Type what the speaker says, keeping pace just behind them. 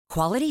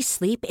Quality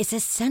sleep is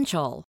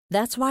essential.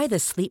 That's why the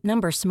Sleep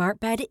Number Smart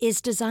Bed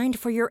is designed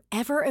for your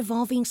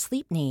ever-evolving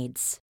sleep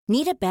needs.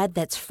 Need a bed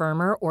that's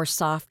firmer or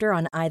softer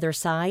on either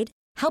side?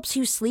 Helps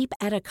you sleep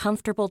at a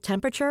comfortable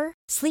temperature?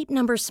 Sleep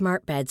Number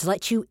Smart Beds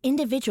let you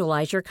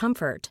individualize your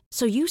comfort,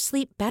 so you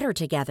sleep better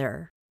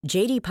together.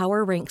 J.D.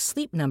 Power ranks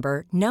Sleep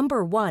Number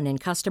number 1 in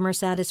customer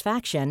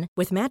satisfaction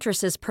with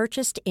mattresses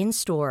purchased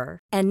in-store.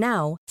 And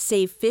now,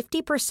 save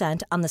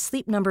 50% on the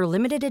Sleep Number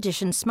Limited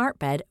Edition Smart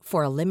Bed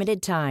for a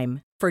limited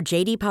time. For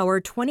J.D. Power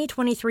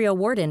 2023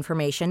 award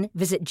information,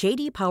 visit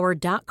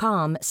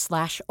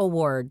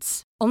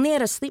jdpower.com/awards. Only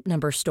at a Sleep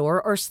Number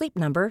store or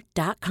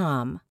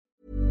sleepnumber.com.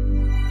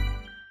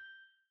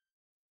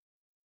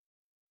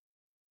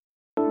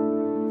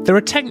 There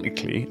are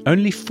technically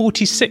only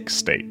 46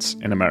 states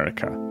in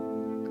America.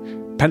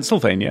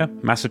 Pennsylvania,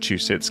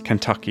 Massachusetts,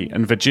 Kentucky,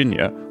 and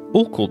Virginia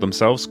all call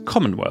themselves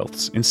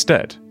Commonwealths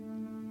instead.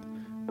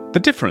 The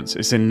difference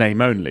is in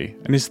name only,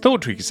 and is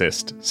thought to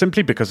exist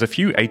simply because a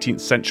few 18th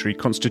century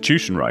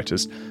constitution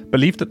writers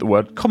believed that the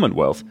word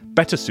Commonwealth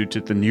better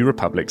suited the new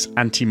republic's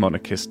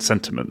anti-monarchist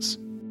sentiments.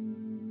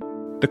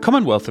 The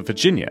Commonwealth of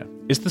Virginia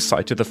is the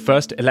site of the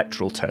first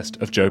electoral test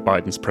of Joe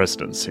Biden's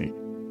presidency.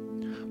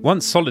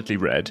 Once solidly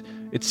red,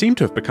 it seemed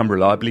to have become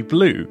reliably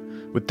blue,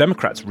 with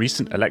Democrats'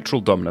 recent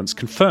electoral dominance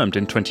confirmed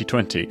in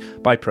 2020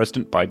 by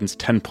President Biden's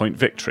 10-point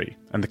victory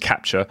and the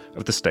capture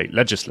of the state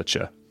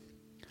legislature.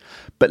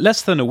 But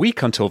less than a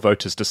week until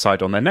voters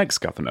decide on their next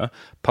governor,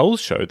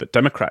 polls show that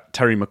Democrat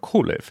Terry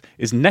McAuliffe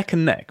is neck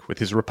and neck with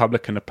his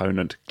Republican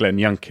opponent Glenn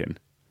Youngkin.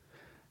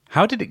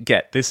 How did it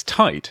get this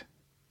tight?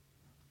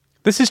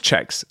 This is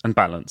Checks and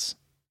Balance.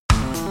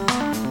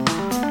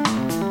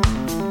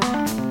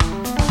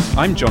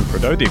 I'm John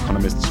Prideaux, The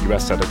Economist's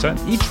US editor.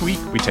 Each week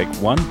we take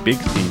one big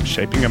theme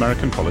shaping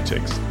American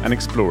politics and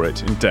explore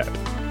it in depth.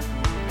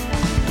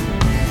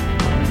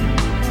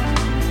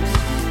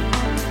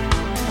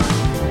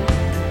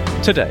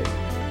 Today,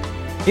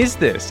 is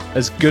this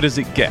as good as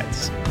it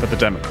gets for the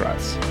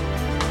Democrats?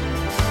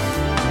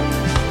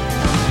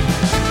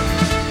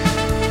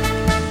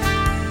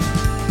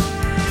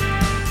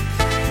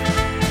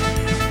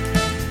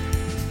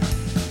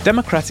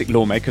 Democratic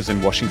lawmakers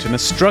in Washington are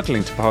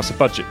struggling to pass a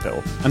budget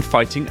bill and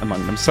fighting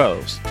among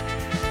themselves.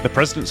 The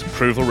president's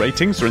approval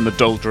ratings are in the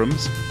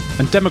doldrums,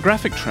 and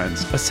demographic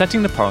trends are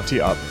setting the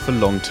party up for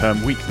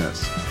long-term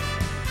weakness.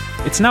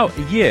 It's now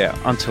a year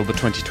until the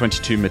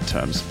 2022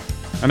 midterms,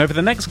 and over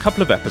the next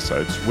couple of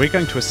episodes, we're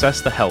going to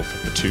assess the health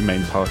of the two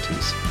main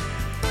parties.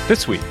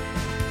 This week,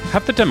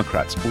 have the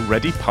Democrats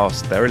already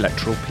passed their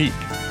electoral peak?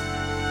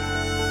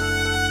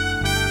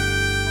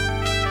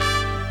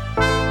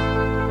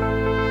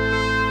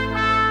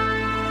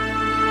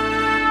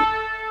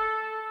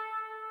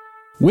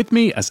 With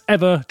me, as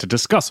ever, to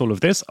discuss all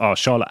of this are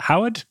Charlotte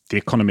Howard, The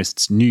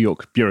Economist's New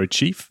York bureau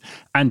chief,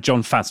 and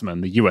Jon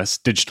Fasman, the US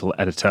digital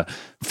editor.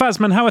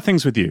 Fasman, how are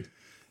things with you?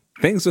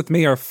 Things with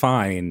me are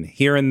fine.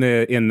 Here in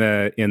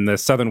the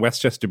Southern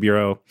Westchester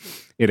bureau,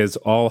 it is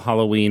all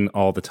Halloween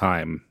all the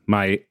time.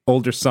 My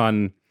older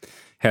son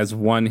has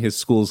won his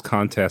school's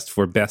contest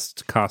for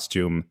best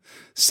costume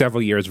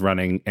several years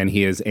running, and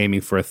he is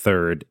aiming for a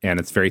third, and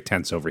it's very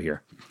tense over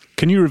here.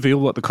 Can you reveal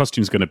what the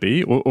costume's going to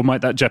be, or might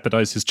that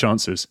jeopardize his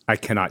chances? I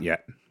cannot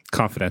yet.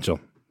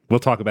 Confidential. We'll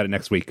talk about it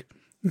next week.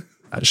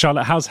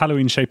 Charlotte, how's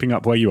Halloween shaping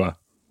up where you are?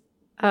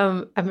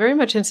 I'm very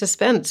much in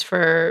suspense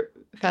for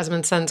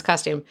Fasman's son's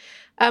costume.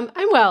 I'm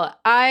well.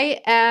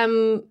 I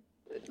am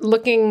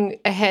looking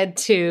ahead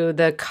to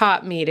the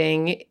COP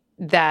meeting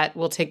that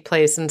will take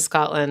place in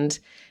Scotland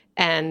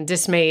and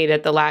dismayed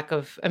at the lack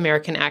of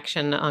American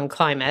action on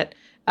climate.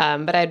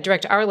 But I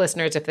direct our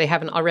listeners, if they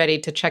haven't already,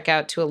 to check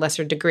out To a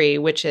Lesser Degree,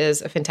 which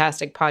is a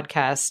fantastic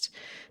podcast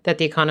that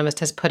The Economist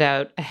has put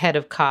out ahead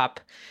of COP,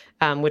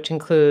 which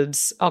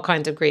includes all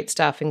kinds of great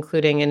stuff,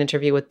 including an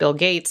interview with Bill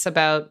Gates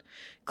about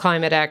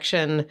climate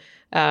action.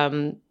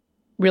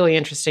 Really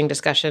interesting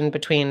discussion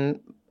between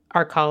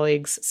our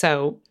colleagues.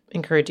 So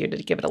encourage you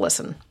to give it a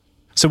listen.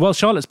 So while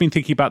Charlotte's been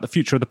thinking about the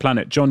future of the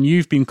planet, Jon,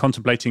 you've been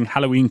contemplating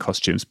Halloween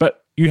costumes,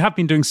 but you have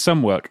been doing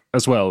some work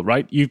as well,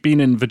 right? You've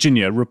been in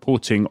Virginia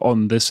reporting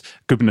on this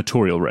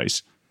gubernatorial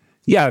race.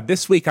 Yeah,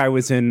 this week I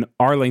was in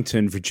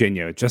Arlington,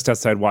 Virginia, just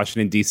outside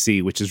Washington,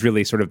 D.C., which is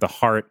really sort of the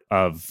heart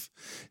of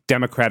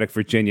Democratic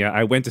Virginia.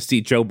 I went to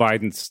see Joe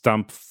Biden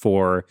stump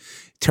for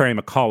Terry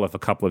McAuliffe a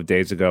couple of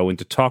days ago and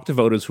to talk to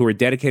voters who are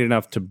dedicated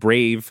enough to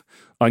brave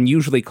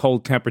unusually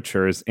cold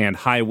temperatures and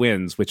high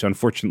winds, which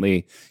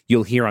unfortunately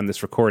you'll hear on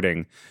this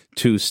recording,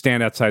 to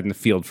stand outside in the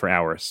field for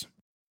hours.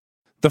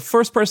 The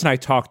first person I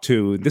talked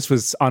to, this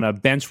was on a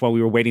bench while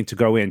we were waiting to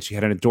go in. She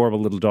had an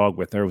adorable little dog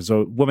with her. It was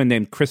a woman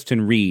named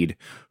Kristen Reed,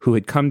 who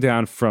had come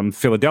down from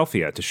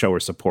Philadelphia to show her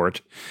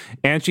support.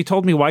 And she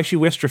told me why she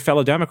wished her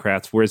fellow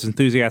Democrats were as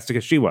enthusiastic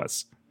as she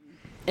was.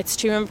 It's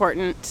too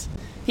important.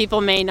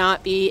 People may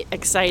not be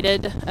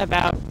excited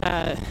about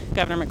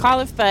Governor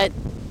McAuliffe, but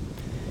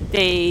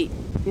they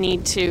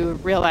need to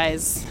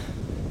realize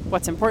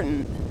what's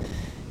important.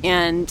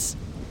 And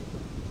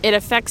it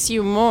affects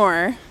you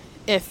more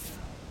if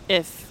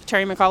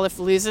Terry McAuliffe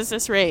loses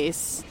this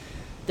race,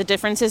 the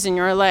differences in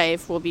your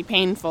life will be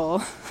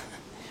painful,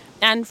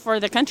 and for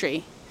the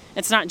country.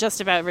 It's not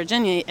just about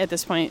Virginia at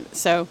this point.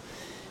 So,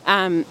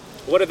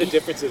 what are the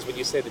differences when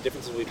you say the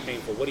differences will be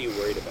painful? What are you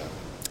worried about?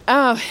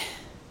 Oh,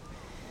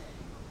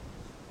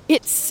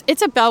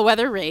 it's a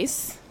bellwether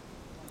race.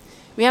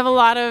 We have a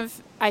lot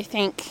of, I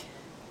think,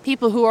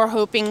 people who are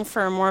hoping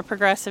for a more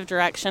progressive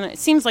direction. It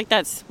seems like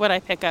that's what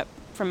I pick up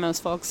from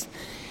most folks.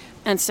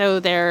 And so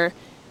they're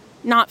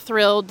not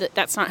thrilled that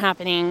that's not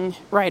happening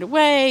right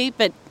away.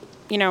 But,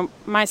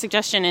 my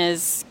suggestion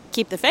is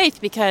keep the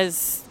faith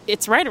because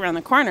it's right around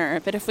the corner.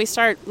 But if we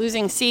start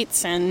losing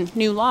seats and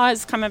new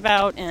laws come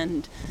about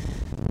and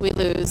we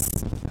lose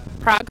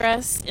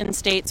progress in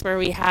states where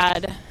we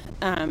had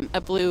a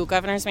blue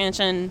governor's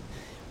mansion,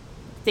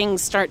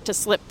 things start to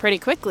slip pretty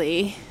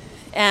quickly.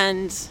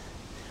 And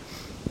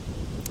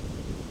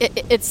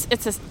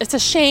it's a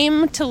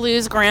shame to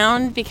lose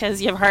ground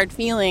because you have hard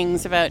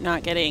feelings about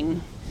not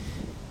getting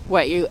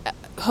what you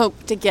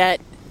hope to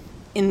get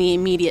in the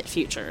immediate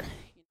future.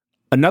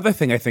 Another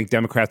thing I think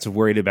Democrats are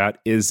worried about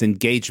is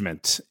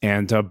engagement.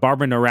 And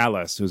Barbara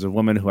Norales, who's a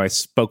woman who I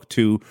spoke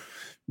to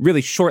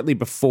really shortly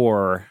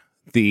before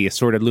the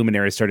assorted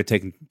luminaries started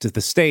taking to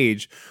the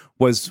stage,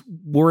 was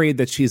worried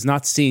that she's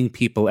not seeing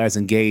people as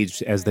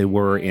engaged as they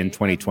were in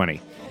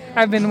 2020.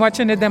 I've been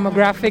watching the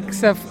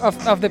demographics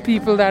of the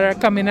people that are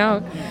coming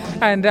out.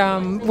 And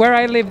where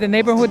I live, the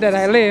neighborhood that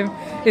I live,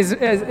 is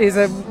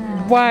a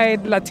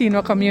wide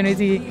Latino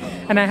community.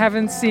 And I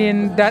haven't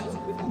seen that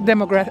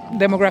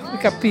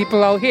demographic of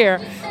people out here.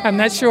 I'm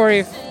not sure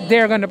if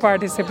they're going to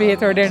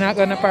participate or they're not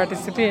going to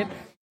participate.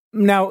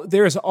 Now,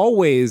 there is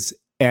always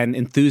an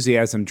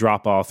enthusiasm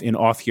drop-off in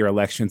off-year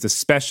elections,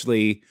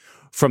 especially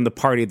from the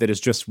party that has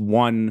just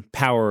won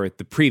power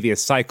the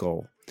previous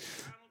cycle.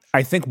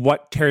 I think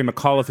what Terry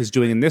McAuliffe is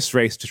doing in this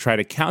race to try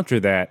to counter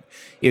that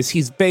is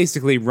he's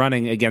basically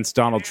running against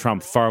Donald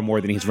Trump far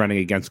more than he's running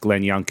against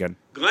Glenn Youngkin.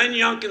 Glenn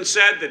Youngkin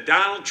said that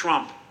Donald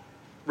Trump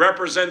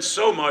represents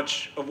so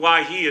much of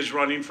why he is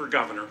running for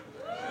governor.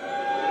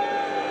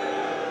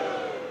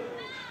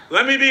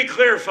 Let me be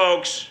clear,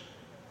 folks.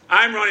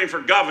 I'm running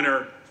for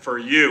governor for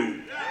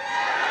you.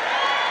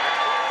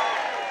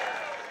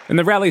 And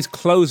the rally's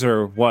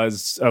closer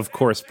was, of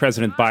course,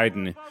 President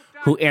Biden,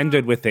 who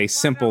ended with a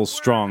simple,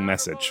 strong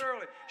message.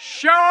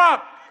 Show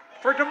up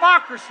for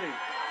democracy,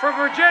 for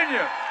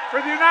Virginia, for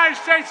the United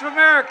States of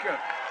America.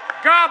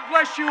 God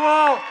bless you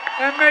all,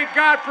 and may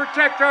God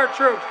protect our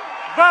troops.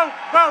 Vote,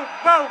 vote,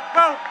 vote,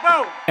 vote,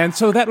 vote. And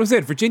so that was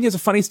it. Virginia's a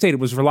funny state. It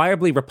was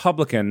reliably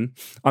Republican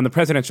on the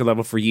presidential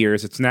level for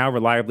years. It's now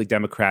reliably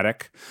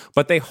Democratic.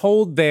 But they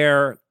hold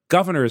their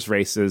governor's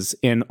races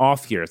in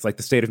off years, like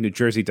the state of New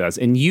Jersey does.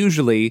 And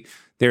usually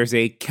there's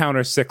a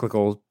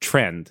counter-cyclical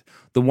trend.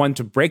 The one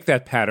to break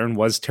that pattern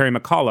was Terry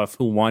McAuliffe,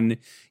 who won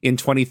in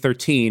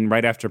 2013,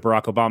 right after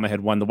Barack Obama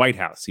had won the White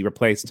House. He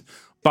replaced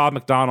Bob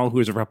McDonnell, who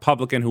is a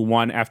Republican who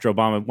won after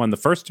Obama won the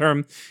first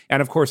term.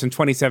 And of course, in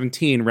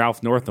 2017,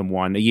 Ralph Northam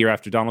won a year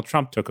after Donald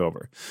Trump took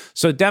over.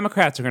 So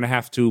Democrats are going to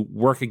have to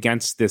work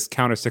against this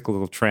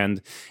counter-cyclical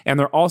trend. And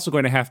they're also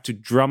going to have to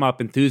drum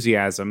up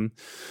enthusiasm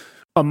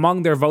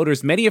among their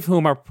voters, many of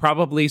whom are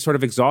probably sort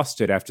of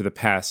exhausted after the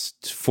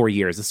past 4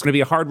 years. It's going to be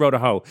a hard road to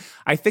hoe.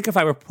 I think if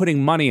I were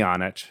putting money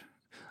on it,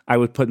 I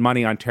would put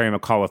money on Terry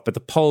McAuliffe, but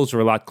the polls are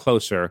a lot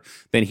closer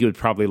than he would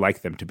probably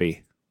like them to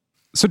be.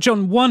 So,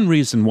 John, one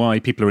reason why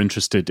people are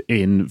interested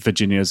in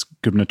Virginia's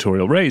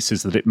gubernatorial race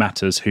is that it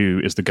matters who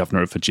is the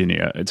governor of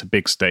Virginia. It's a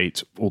big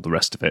state, all the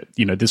rest of it.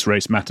 You know, this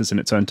race matters in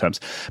its own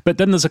terms. But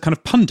then there's a kind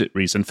of pundit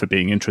reason for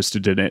being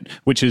interested in it,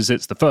 which is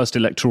it's the first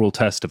electoral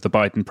test of the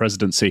Biden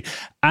presidency.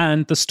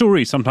 And the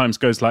story sometimes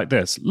goes like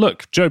this.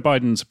 Look, Joe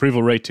Biden's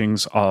approval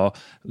ratings are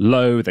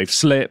low. They've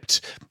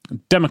slipped.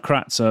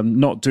 Democrats are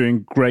not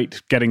doing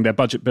great getting their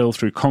budget bill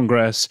through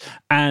Congress,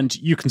 and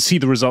you can see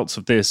the results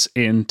of this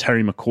in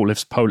Terry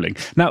McAuliffe's polling.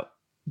 Now,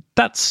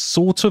 that's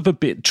sort of a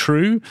bit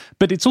true,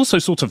 but it's also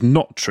sort of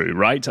not true,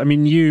 right? I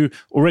mean, you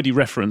already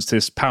referenced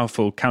this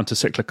powerful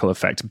counter-cyclical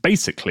effect.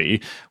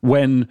 Basically,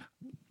 when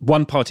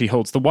one party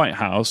holds the White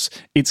House,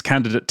 its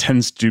candidate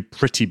tends to do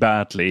pretty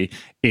badly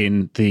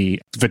in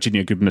the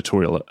Virginia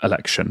gubernatorial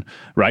election,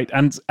 right?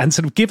 And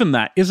sort of given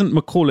that, isn't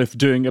McAuliffe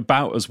doing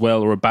about as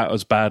well or about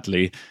as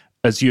badly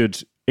as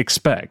you'd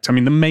expect? I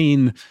mean, the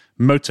main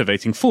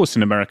motivating force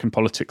in American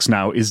politics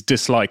now is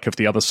dislike of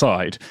the other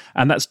side,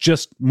 and that's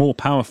just more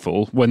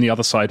powerful when the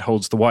other side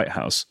holds the White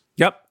House.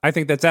 Yep, I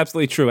think that's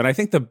absolutely true. And I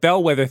think the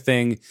bellwether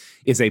thing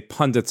is a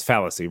pundit's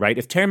fallacy, right?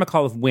 If Terry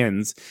McAuliffe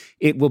wins,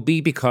 it will be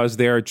because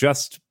there are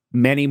just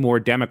many more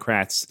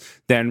Democrats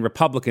than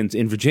Republicans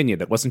in Virginia.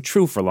 That wasn't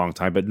true for a long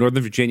time, but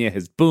Northern Virginia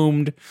has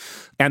boomed,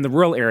 and the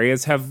rural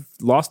areas have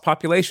lost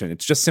population.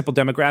 It's just simple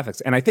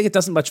demographics. And I think it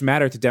doesn't much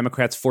matter to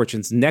Democrats'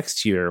 fortunes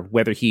next year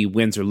whether he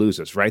wins or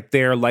loses, right?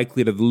 They're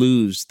likely to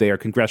lose their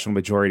congressional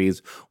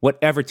majorities,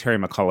 whatever Terry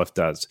McAuliffe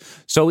does.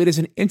 So it is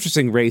an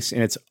interesting race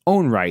in its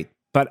own right,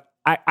 but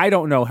I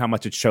don't know how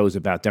much it shows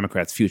about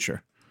Democrats'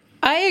 future.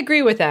 I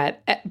agree with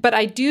that. But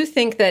I do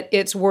think that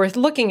it's worth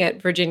looking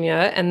at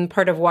Virginia. And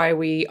part of why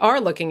we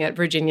are looking at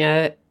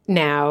Virginia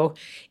now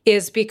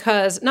is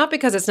because, not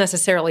because it's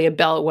necessarily a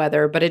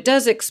bellwether, but it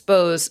does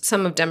expose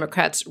some of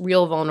Democrats'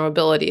 real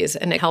vulnerabilities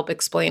and help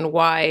explain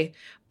why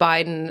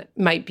Biden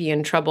might be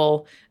in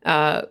trouble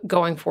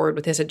going forward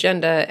with his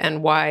agenda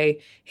and why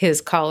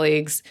his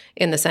colleagues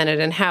in the Senate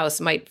and House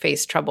might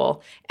face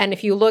trouble. And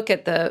if you look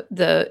at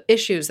the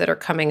issues that are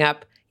coming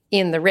up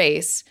in the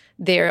race,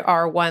 there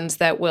are ones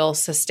that will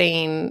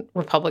sustain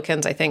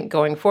Republicans, I think,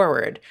 going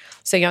forward.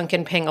 So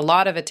Youngkin paying a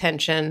lot of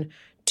attention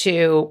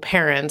to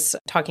parents,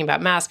 talking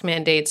about mask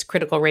mandates,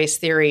 critical race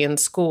theory in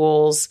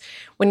schools.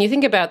 When you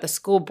think about the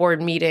school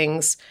board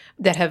meetings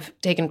that have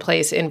taken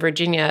place in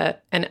Virginia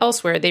and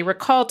elsewhere, they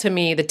recall to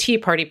me the Tea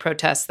Party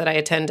protests that I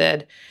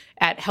attended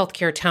at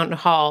healthcare town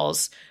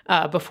halls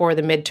before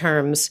the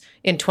midterms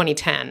in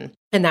 2010.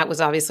 And that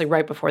was obviously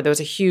right before there was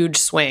a huge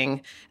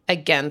swing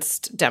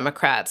against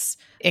Democrats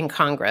in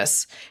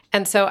Congress.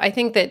 And so I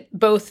think that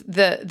both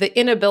the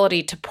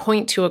inability to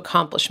point to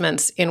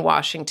accomplishments in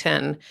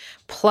Washington,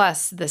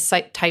 plus the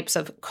types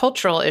of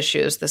cultural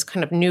issues, this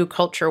kind of new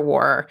culture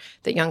war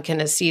that Youngkin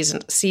has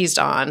seized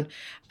on,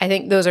 I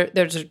think those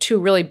are two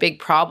really big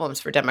problems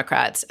for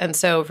Democrats. And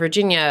so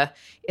Virginia,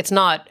 it's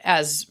not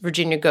as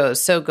Virginia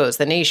goes, so goes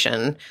the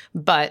nation.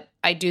 But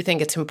I do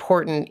think it's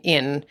important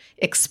in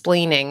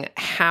explaining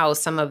how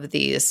some of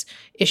these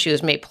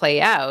issues may play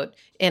out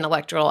in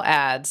electoral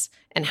ads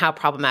and how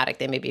problematic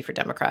they may be for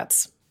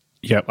Democrats.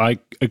 Yeah, I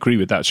agree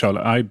with that,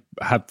 Charlotte. I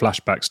have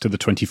flashbacks to the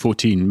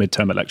 2014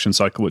 midterm election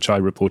cycle, which I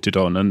reported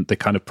on, and the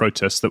kind of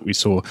protests that we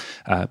saw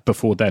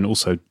before then,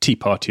 also Tea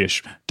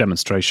Party-ish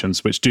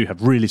demonstrations, which do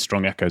have really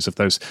strong echoes of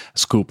those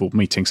school board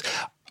meetings.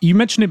 You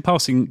mentioned in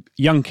passing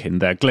Youngkin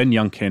there, Glenn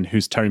Youngkin,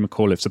 who's Terry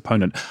McAuliffe's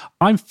opponent.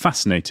 I'm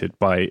fascinated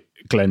by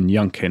Glenn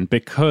Youngkin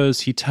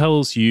because he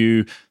tells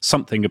you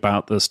something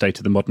about the state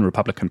of the modern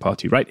Republican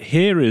Party, right?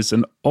 Here is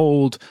an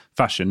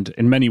old-fashioned,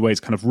 in many ways,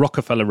 kind of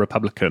Rockefeller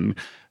Republican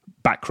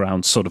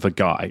background sort of a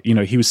guy. You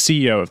know, he was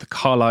CEO of the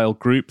Carlyle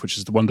Group, which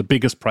is one of the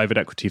biggest private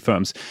equity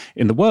firms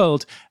in the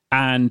world.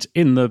 And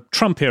in the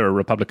Trump-era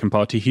Republican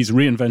Party, he's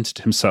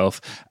reinvented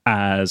himself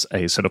as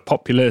a sort of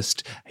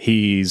populist.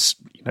 He's,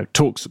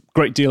 talks a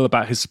great deal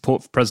about his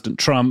support for President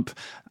Trump.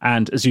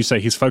 And as you say,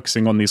 he's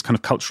focusing on these kind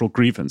of cultural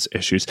grievance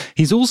issues.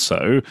 He's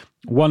also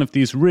one of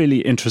these really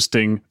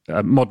interesting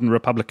modern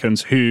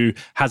Republicans who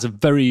has a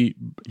very,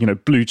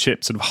 blue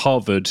chip sort of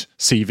Harvard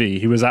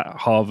CV. He was at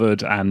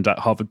Harvard and at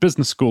Harvard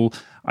Business School,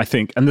 I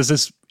think. And there's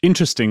this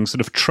interesting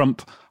sort of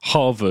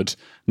Trump-Harvard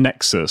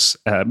nexus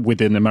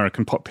within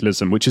American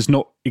populism, which is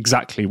not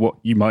exactly what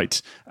you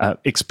might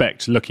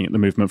expect looking at the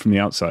movement from the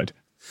outside.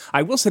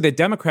 I will say that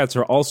Democrats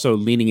are also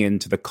leaning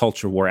into the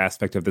culture war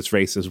aspect of this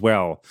race as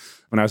well.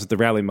 When I was at the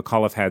rally,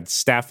 McAuliffe had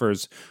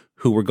staffers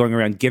who were going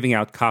around giving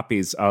out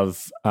copies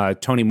of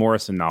Toni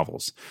Morrison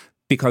novels,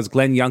 because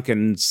Glenn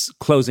Youngkin's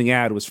closing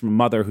ad was from a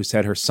mother who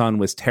said her son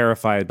was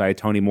terrified by a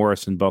Toni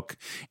Morrison book,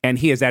 and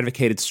he has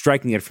advocated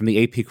striking it from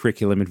the AP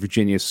curriculum in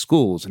Virginia's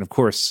schools. And of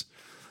course,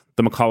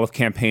 the McAuliffe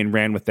campaign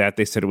ran with that.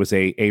 They said it was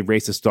a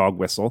racist dog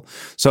whistle.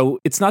 So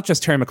it's not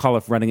just Terry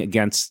McAuliffe running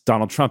against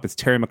Donald Trump, it's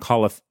Terry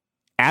McAuliffe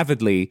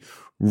avidly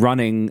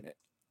running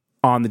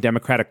on the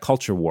Democratic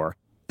culture war.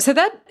 So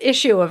that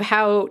issue of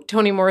how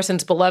Toni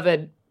Morrison's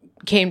Beloved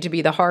came to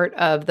be the heart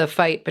of the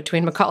fight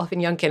between McAuliffe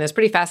and Youngkin is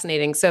pretty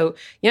fascinating. So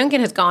Youngkin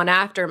has gone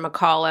after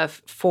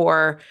McAuliffe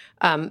for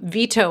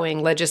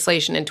vetoing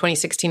legislation in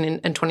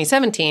 2016 and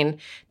 2017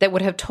 that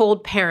would have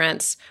told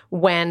parents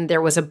when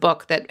there was a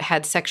book that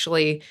had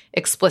sexually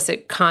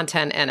explicit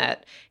content in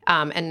it,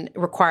 and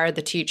required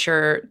the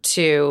teacher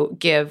to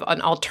give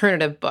an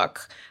alternative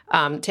book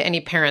to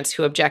any parents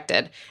who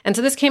objected. And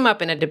so this came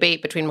up in a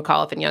debate between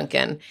McAuliffe and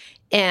Youngkin.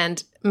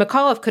 And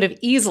McAuliffe could have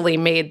easily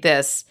made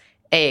this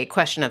a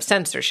question of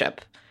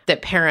censorship,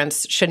 that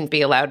parents shouldn't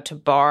be allowed to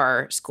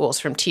bar schools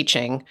from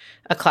teaching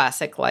a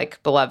classic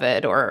like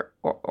Beloved or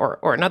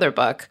another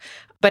book.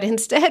 But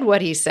instead,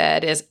 what he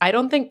said is, I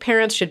don't think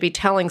parents should be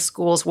telling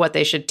schools what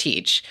they should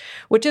teach,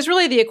 which is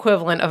really the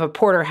equivalent of a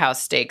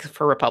porterhouse steak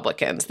for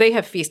Republicans. They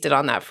have feasted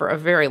on that for a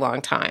very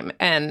long time.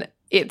 And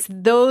it's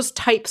those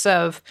types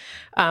of,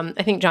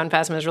 I think John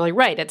Fasman is really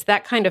right. It's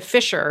that kind of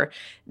fissure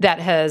that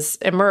has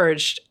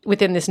emerged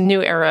within this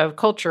new era of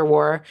culture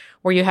war,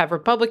 where you have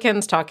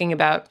Republicans talking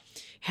about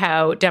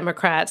how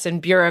Democrats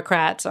and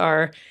bureaucrats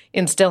are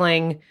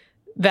instilling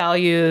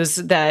values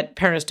that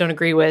parents don't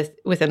agree with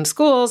within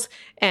schools,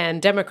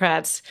 and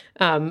Democrats,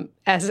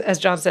 as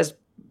John says,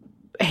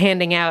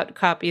 handing out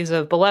copies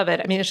of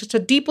Beloved. I mean, it's just a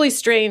deeply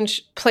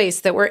strange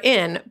place that we're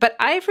in. But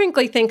I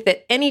frankly think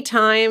that any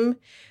time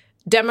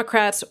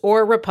Democrats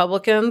or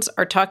Republicans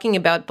are talking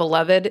about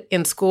Beloved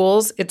in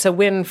schools, it's a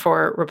win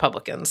for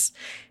Republicans.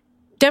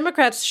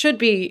 Democrats should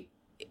be,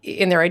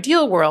 in their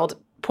ideal world,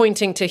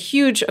 pointing to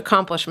huge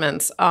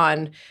accomplishments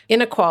on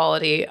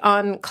inequality,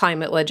 on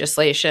climate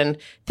legislation,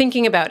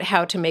 thinking about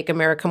how to make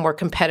America more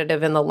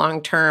competitive in the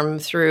long term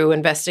through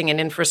investing in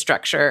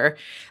infrastructure,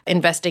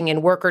 investing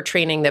in worker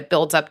training that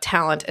builds up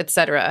talent, et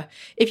cetera.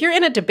 If you're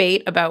in a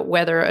debate about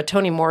whether a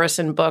Toni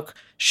Morrison book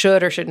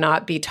should or should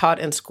not be taught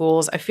in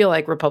schools, I feel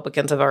like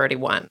Republicans have already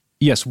won.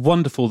 Yes,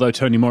 wonderful though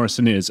Toni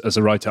Morrison is as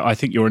a writer, I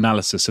think your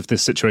analysis of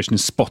this situation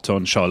is spot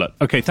on, Charlotte.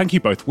 Okay, thank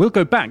you both. We'll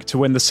go back to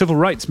when the civil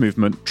rights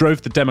movement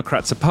drove the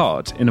Democrats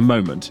apart in a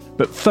moment.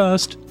 But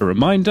first, a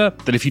reminder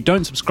that if you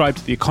don't subscribe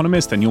to The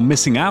Economist, then you're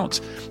missing out.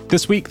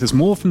 This week, there's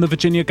more from the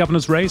Virginia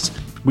governor's race.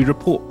 We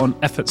report on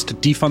efforts to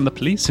defund the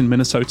police in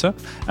Minnesota.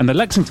 And the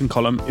Lexington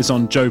column is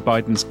on Joe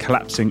Biden's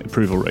collapsing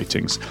approval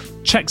ratings.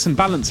 Checks and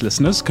Balance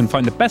listeners can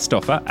find the best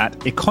offer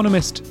at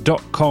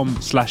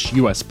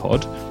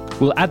economist.com/USpod.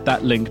 We'll add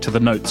that link to the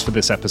notes for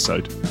this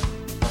episode.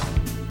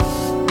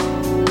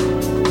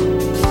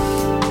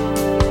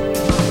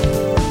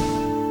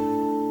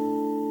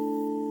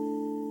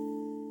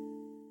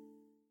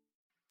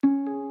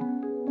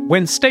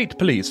 When state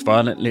police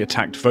violently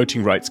attacked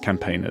voting rights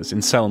campaigners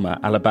in Selma,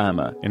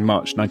 Alabama in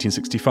March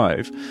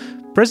 1965,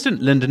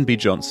 President Lyndon B.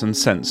 Johnson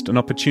sensed an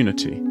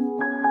opportunity.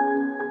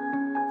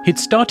 He'd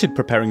started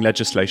preparing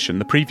legislation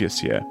the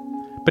previous year,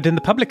 but in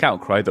the public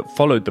outcry that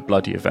followed the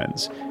bloody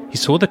events, he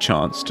saw the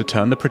chance to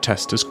turn the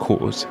protesters'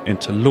 cause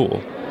into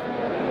law.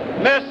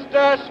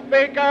 Mr.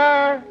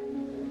 Speaker,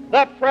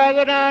 the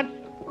President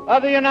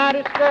of the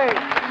United States.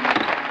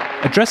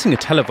 Addressing a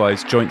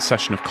televised joint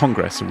session of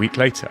Congress a week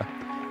later,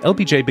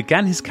 LBJ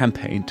began his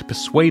campaign to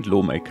persuade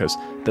lawmakers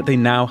that they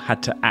now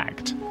had to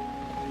act.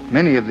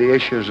 Many of the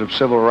issues of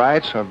civil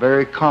rights are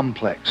very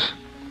complex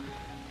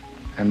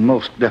and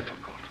most difficult.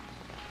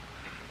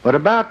 But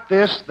about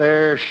this,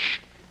 there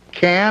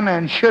can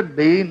and should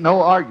be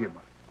no argument.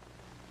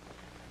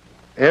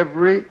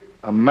 Every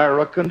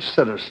American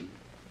citizen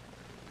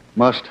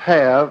must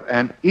have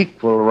an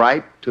equal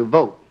right to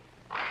vote.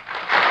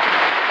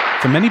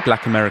 For many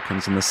black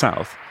Americans in the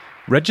South,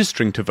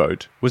 registering to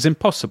vote was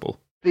impossible.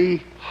 The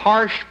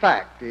harsh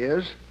fact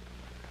is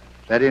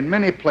that in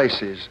many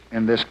places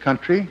in this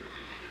country,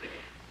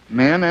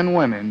 men and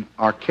women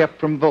are kept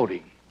from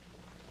voting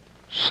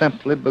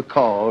simply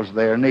because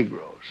they are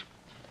Negroes.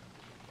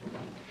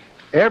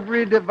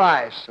 Every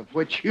device of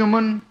which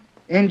human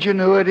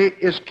ingenuity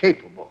is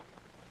capable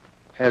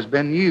has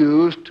been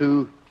used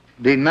to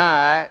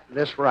deny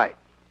this right.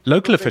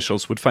 Local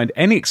officials would find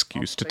any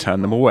excuse to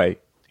turn them away,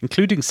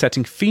 including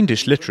setting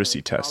fiendish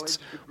literacy tests,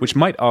 which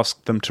might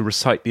ask them to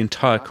recite the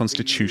entire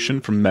Constitution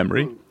from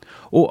memory,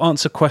 or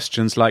answer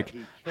questions like,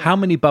 how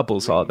many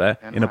bubbles are there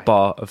in a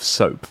bar of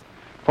soap?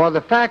 For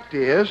the fact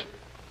is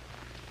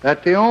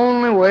that the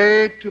only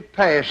way to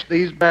pass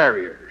these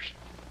barriers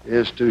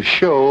is to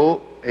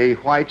show a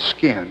white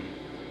skin.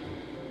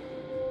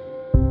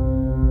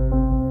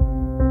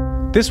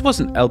 This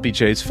wasn't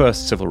LBJ's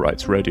first civil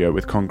rights rodeo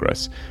with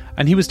Congress,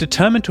 and he was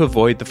determined to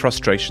avoid the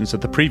frustrations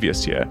of the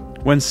previous year,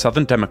 when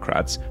Southern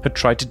Democrats had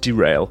tried to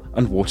derail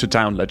and water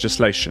down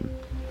legislation.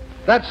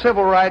 That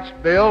civil rights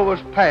bill was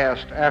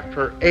passed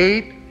after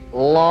 8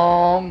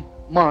 long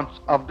months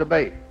of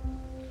debate.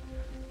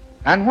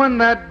 And when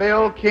that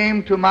bill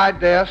came to my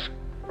desk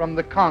from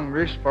the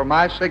Congress for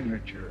my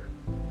signature,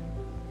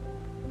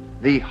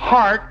 the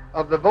heart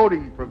of the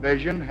voting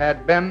provision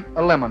had been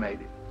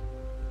eliminated.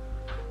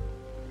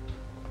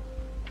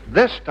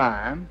 This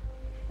time,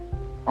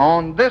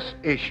 on this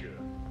issue,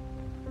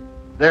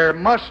 there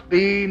must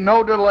be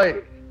no delay,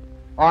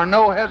 or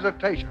no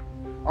hesitation,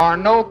 or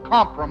no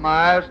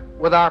compromise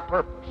with our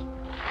purpose.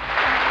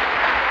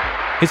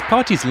 His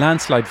party's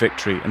landslide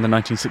victory in the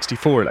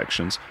 1964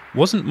 elections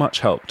wasn't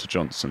much help to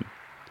Johnson.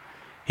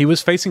 He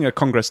was facing a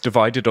Congress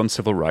divided on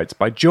civil rights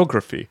by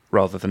geography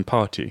rather than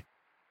party.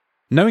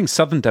 Knowing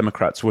Southern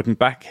Democrats wouldn't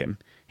back him,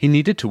 he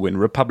needed to win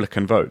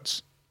Republican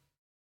votes.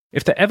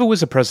 If there ever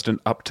was a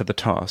president up to the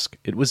task,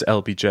 it was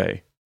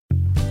LBJ.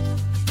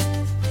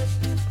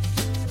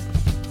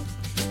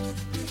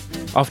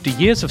 After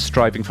years of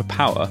striving for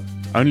power,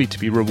 only to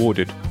be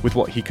rewarded with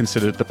what he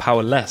considered the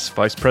powerless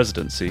vice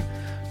presidency,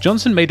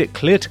 Johnson made it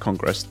clear to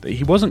Congress that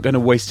he wasn't going to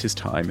waste his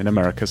time in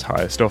America's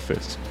highest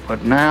office.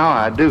 But now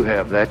I do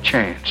have that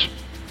chance.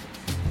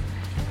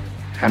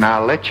 And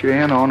I'll let you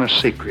in on a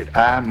secret.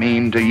 I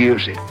mean to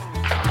use it.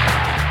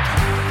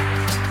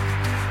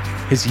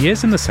 His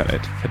years in the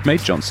Senate had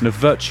made Johnson a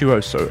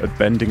virtuoso at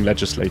bending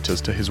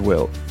legislators to his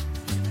will.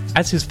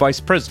 As his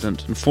vice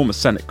president and former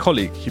Senate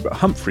colleague Hubert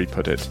Humphrey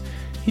put it,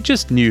 he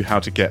just knew how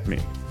to get me.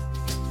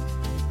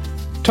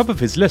 Top of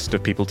his list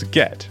of people to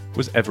get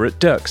was Everett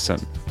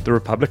Dirksen, the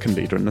Republican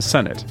leader in the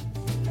Senate.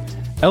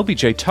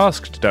 LBJ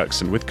tasked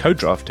Dirksen with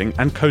co-drafting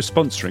and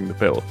co-sponsoring the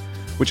bill,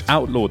 which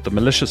outlawed the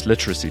malicious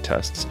literacy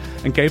tests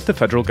and gave the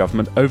federal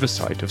government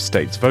oversight of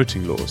states'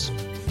 voting laws.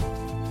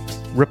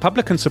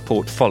 Republican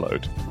support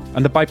followed,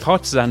 and the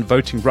Bipartisan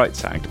Voting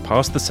Rights Act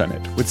passed the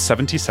Senate with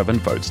 77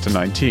 votes to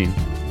 19.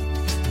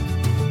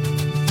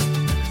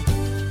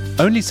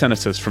 Only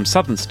senators from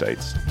southern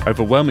states,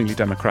 overwhelmingly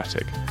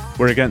Democratic,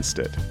 were against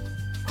it.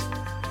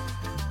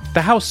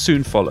 The House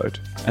soon followed,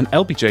 and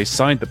LBJ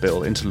signed the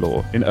bill into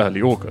law in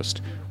early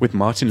August, with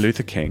Martin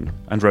Luther King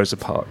and Rosa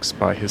Parks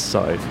by his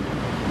side.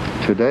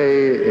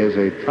 Today is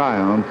a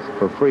triumph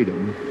for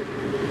freedom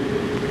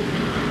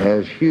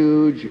as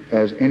huge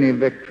as any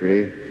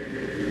victory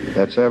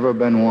that's ever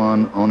been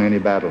won on any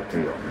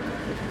battlefield.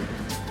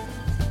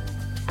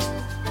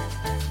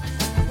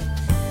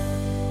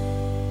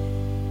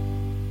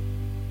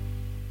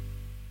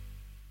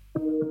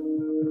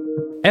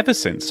 Ever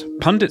since,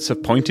 pundits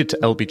have pointed to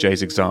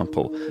LBJ's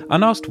example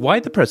and asked why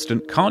the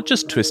president can't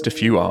just twist a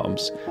few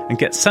arms and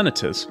get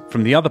senators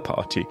from the other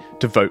party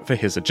to vote for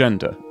his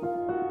agenda.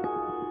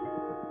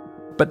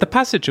 But the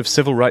passage of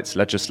civil rights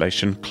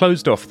legislation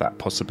closed off that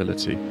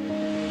possibility.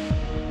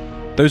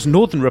 Those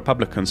northern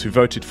Republicans who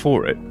voted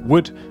for it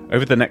would,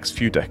 over the next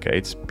few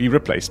decades, be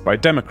replaced by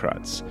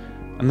Democrats,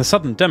 and the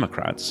southern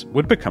Democrats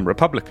would become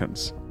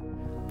Republicans.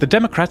 The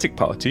Democratic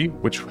Party,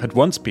 which had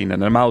once been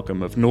an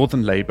amalgam of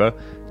Northern Labour,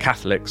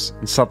 Catholics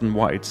and Southern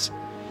whites,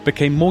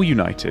 became more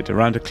united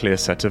around a clear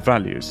set of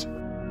values.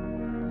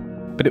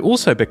 But it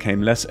also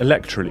became less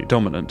electorally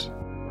dominant.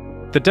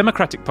 The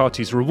Democratic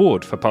Party's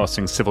reward for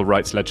passing civil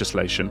rights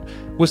legislation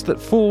was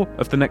that 4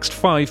 of the next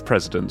 5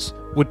 presidents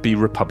would be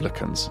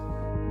Republicans.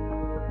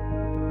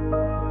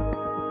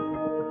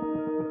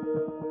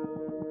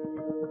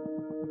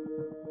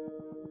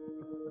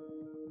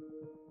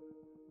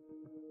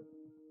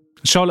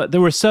 Charlotte, there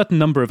were a certain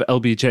number of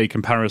LBJ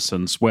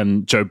comparisons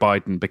when Joe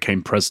Biden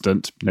became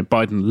president.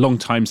 Biden,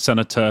 longtime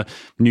senator,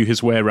 knew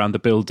his way around the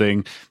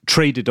building,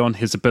 traded on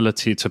his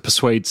ability to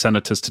persuade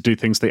senators to do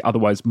things they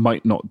otherwise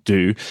might not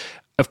do.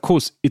 Of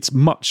course, it's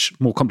much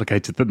more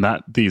complicated than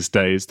that these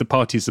days. The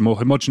parties are more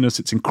homogenous.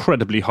 It's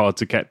incredibly hard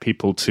to get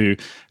people to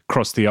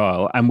cross the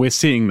aisle. And we're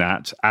seeing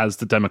that as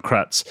the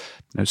Democrats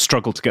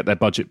struggle to get their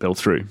budget bill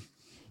through.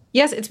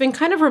 Yes, it's been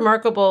kind of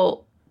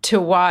remarkable to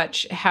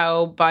watch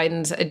how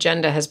Biden's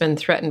agenda has been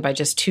threatened by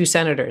just 2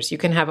 senators. You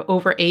can have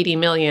over 80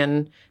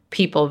 million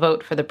people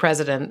vote for the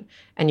president,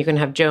 and you can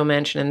have Joe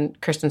Manchin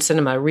and Kyrsten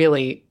Sinema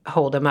really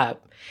hold him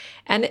up.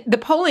 And the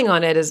polling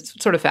on it is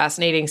sort of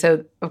fascinating.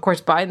 So, of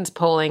course, Biden's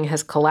polling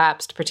has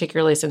collapsed,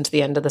 particularly since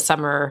the end of the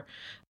summer,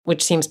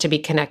 which seems to be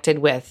connected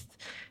with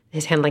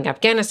his handling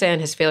Afghanistan,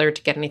 his failure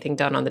to get anything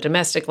done on the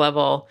domestic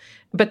level.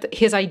 But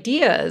his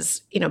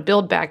ideas,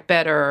 Build Back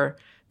Better,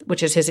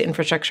 which is his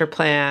infrastructure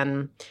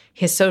plan,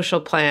 his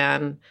social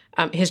plan,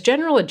 his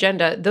general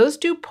agenda, those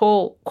do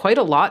poll quite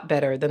a lot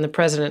better than the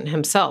president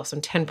himself, some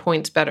 10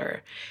 points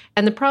better.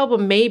 And the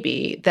problem may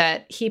be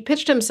that he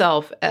pitched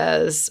himself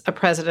as a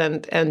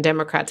president and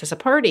Democrats as a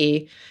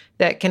party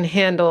that can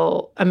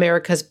handle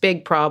America's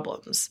big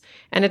problems.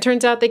 And it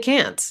turns out they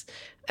can't,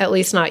 at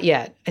least not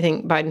yet. I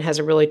think Biden has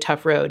a really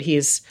tough road.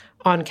 He's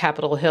on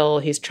Capitol Hill.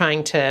 He's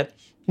trying to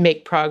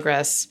make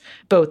progress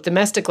both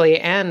domestically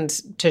and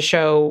to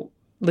show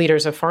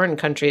leaders of foreign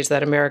countries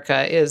that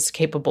America is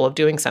capable of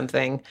doing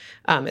something.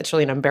 It's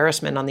really an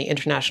embarrassment on the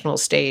international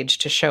stage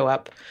to show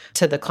up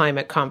to the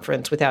climate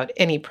conference without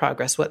any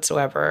progress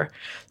whatsoever.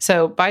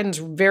 So Biden's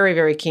very,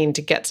 very keen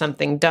to get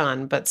something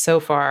done, but so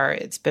far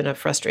it's been a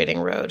frustrating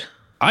road.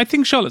 I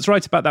think Charlotte's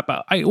right about that,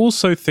 but I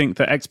also think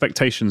that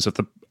expectations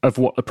of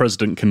what the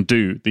president can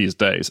do these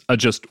days are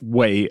just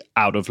way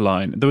out of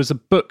line. There was a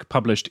book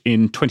published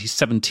in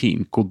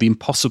 2017 called The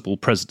Impossible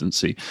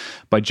Presidency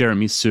by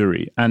Jeremy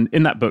Suri. And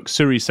in that book,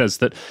 Suri says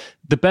that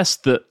the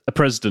best that a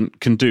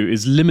president can do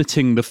is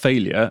limiting the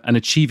failure and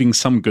achieving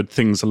some good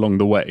things along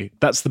the way.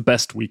 That's the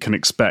best we can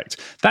expect.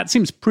 That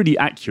seems pretty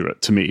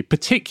accurate to me,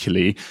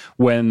 particularly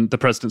when the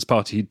president's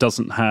party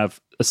doesn't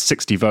have a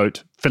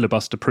 60-vote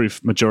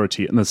filibuster-proof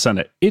majority in the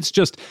Senate. It's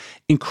just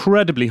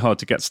incredibly hard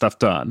to get stuff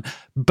done.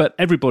 But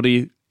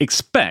everybody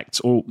expects,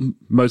 or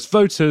most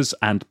voters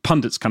and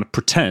pundits kind of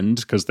pretend,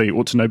 because they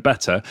ought to know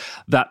better,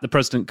 that the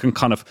president can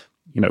kind of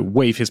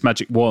wave his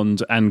magic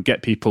wand and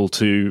get people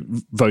to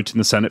vote in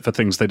the Senate for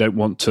things they don't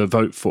want to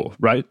vote for,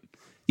 right?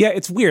 Yeah,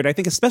 it's weird. I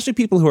think especially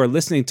people who are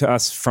listening to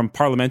us from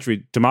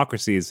parliamentary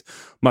democracies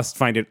must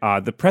find it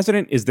odd. The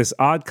president is this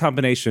odd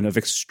combination of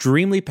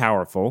extremely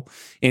powerful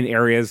in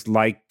areas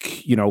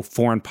like,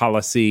 foreign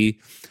policy,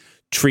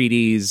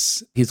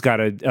 treaties. He's got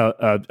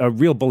a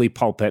real bully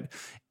pulpit.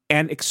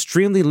 And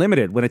extremely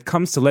limited when it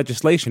comes to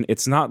legislation.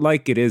 It's not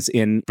like it is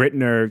in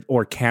Britain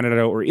or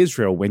Canada or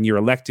Israel. When you're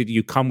elected,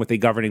 you come with a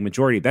governing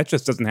majority. That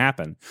just doesn't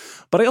happen.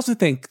 But I also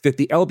think that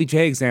the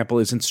LBJ example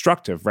is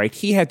instructive, right?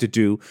 He had to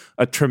do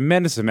a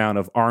tremendous amount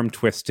of arm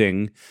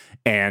twisting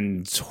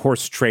and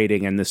horse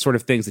trading and the sort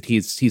of things that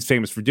he's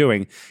famous for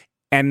doing.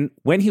 And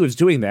when he was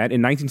doing that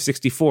in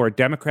 1964,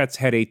 Democrats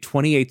had a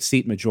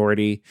 28-seat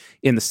majority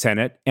in the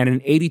Senate and an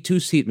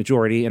 82-seat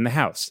majority in the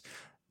House.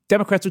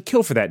 Democrats would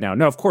kill for that now.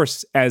 Now, of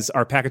course, as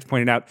our package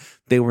pointed out,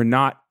 they were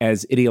not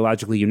as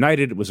ideologically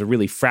united. It was a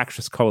really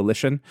fractious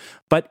coalition.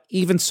 But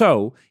even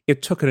so,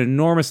 it took an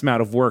enormous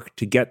amount of work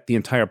to get the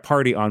entire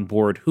party on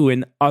board, who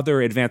in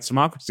other advanced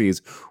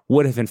democracies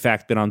would have in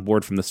fact been on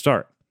board from the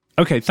start.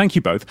 Okay, thank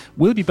you both.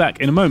 We'll be back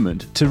in a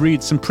moment to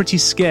read some pretty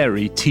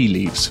scary tea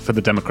leaves for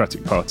the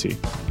Democratic Party.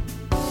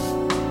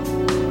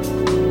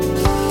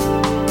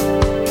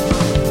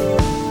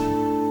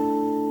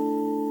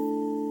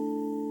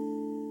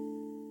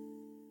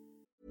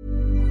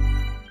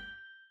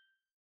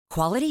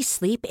 Quality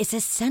sleep is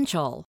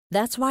essential.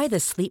 That's why the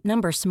Sleep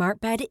Number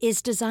Smart Bed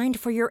is designed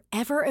for your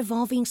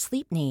ever-evolving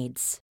sleep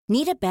needs.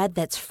 Need a bed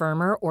that's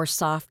firmer or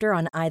softer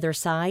on either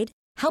side?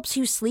 Helps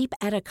you sleep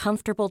at a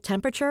comfortable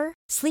temperature?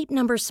 Sleep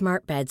Number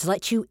Smart Beds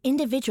let you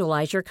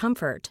individualize your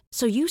comfort,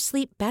 so you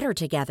sleep better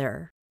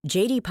together.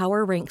 J.D.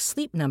 Power ranks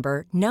Sleep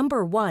Number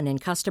number 1 in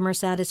customer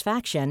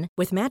satisfaction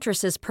with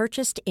mattresses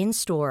purchased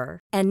in-store.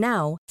 And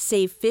now,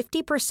 save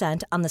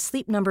 50% on the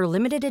Sleep Number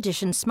Limited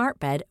Edition Smart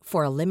Bed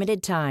for a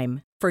limited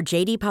time. For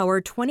J.D.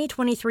 Power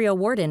 2023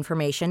 award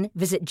information,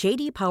 visit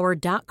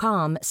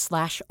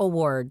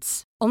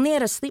jdpower.com/awards. Only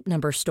at a Sleep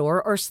Number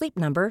store or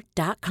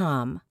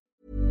sleepnumber.com.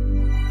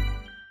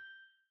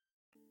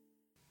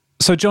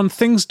 So, John,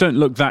 things don't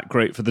look that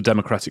great for the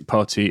Democratic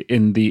Party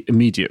in the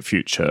immediate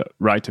future,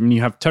 right? I mean,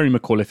 you have Terry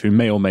McAuliffe, who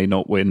may or may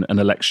not win an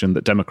election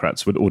that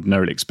Democrats would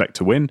ordinarily expect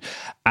to win.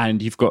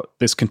 And you've got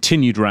this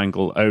continued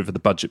wrangle over the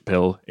budget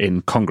bill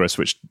in Congress,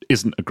 which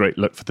isn't a great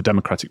look for the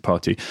Democratic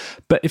Party.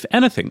 But if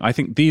anything, I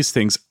think these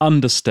things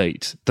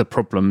understate the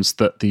problems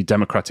that the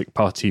Democratic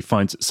Party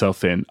finds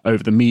itself in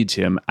over the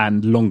medium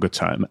and longer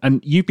term.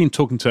 And you've been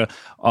talking to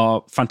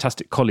our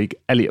fantastic colleague,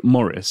 Elliot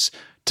Morris,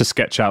 to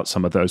sketch out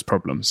some of those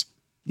problems.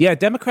 Yeah,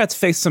 Democrats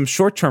face some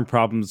short-term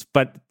problems,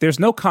 but there's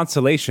no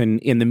consolation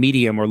in the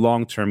medium or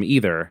long-term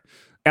either.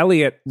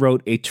 Elliot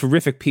wrote a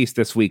terrific piece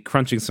this week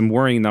crunching some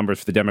worrying numbers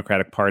for the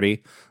Democratic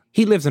Party.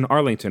 He lives in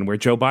Arlington, where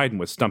Joe Biden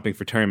was stumping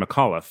for Terry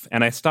McAuliffe,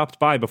 and I stopped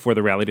by before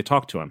the rally to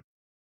talk to him.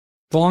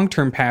 The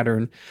long-term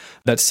pattern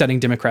that's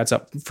setting Democrats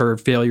up for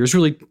failure is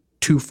really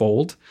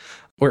twofold,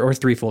 or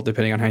threefold,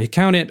 depending on how you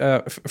count it.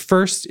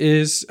 First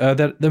is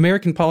that the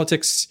American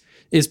politics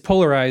is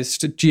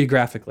polarized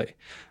geographically.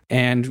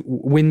 And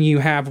when you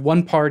have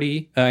one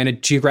party in a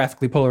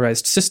geographically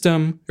polarized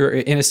system, or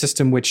in a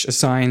system which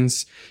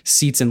assigns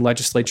seats in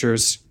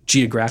legislatures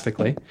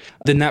geographically,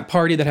 then that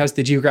party that has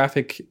the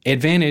geographic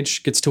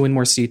advantage gets to win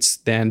more seats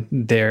than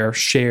their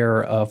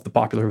share of the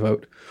popular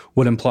vote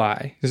would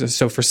imply.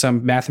 So for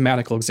some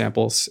mathematical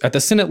examples, at the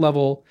Senate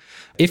level,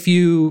 if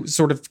you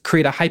sort of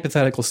create a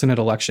hypothetical Senate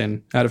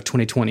election out of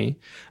 2020,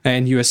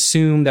 and you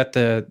assume that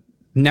the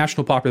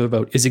national popular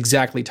vote is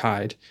exactly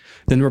tied,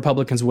 then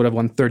Republicans would have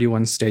won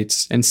 31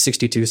 states and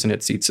 62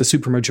 Senate seats, a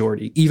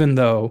supermajority, even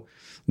though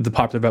the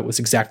popular vote was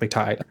exactly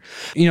tied.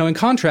 You know, in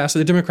contrast,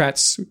 the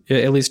Democrats,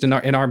 at least in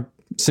our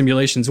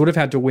simulations, would have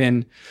had to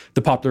win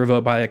the popular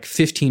vote by like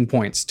 15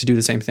 points to do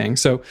the same thing.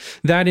 So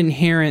that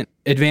inherent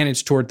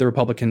advantage toward the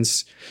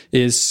Republicans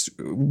is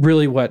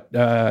really what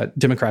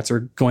Democrats are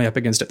going up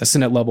against at the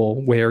Senate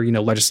level, where, you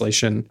know,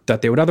 legislation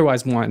that they would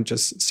otherwise want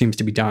just seems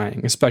to be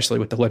dying, especially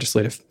with the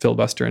legislative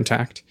filibuster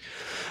intact.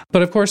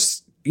 But of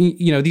course,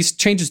 you know, these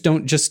changes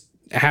don't just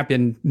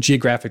happen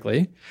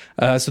geographically.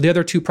 So the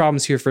other two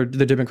problems here for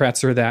the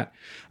Democrats are that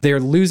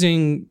they're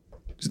losing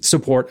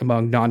support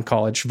among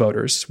non-college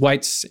voters,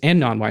 whites and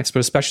non-whites, but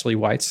especially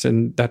whites,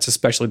 and that's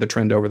especially the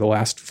trend over the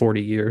last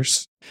 40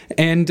 years.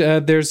 And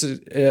there's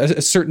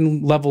a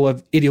certain level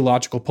of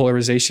ideological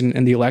polarization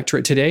in the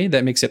electorate today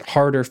that makes it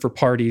harder for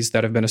parties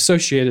that have been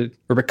associated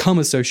or become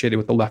associated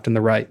with the left and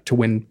the right to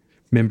win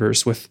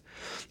members with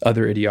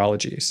other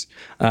ideologies.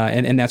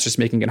 And that's just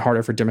making it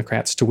harder for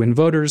Democrats to win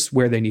voters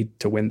where they need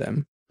to win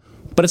them.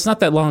 But it's not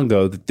that long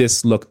ago that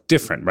this looked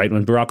different, right?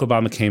 When Barack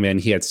Obama came in,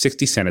 he had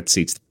 60 Senate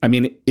seats. I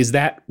mean, is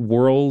that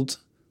world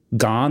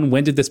gone?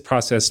 When did this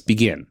process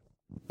begin?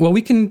 Well,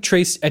 we can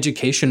trace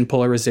education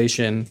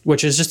polarization,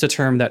 which is just a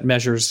term that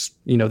measures,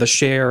 you know, the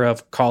share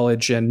of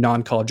college and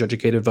non-college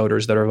educated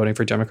voters that are voting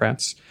for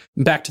Democrats,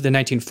 back to the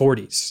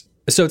 1940s.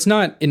 So it's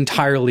not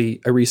entirely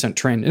a recent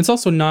trend. It's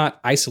also not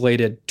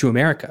isolated to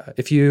America.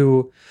 If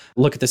you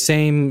look at the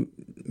same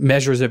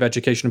measures of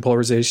education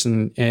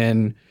polarization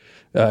in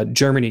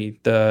Germany,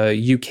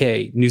 the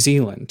UK, New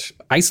Zealand,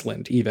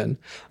 Iceland even,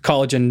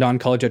 college and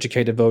non-college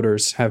educated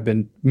voters have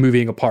been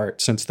moving apart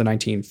since the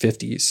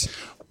 1950s.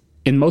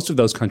 In most of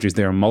those countries,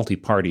 there are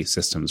multi-party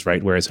systems,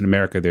 right? Whereas in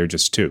America, there are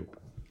just two.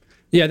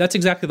 Yeah, that's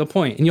exactly the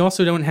point. And you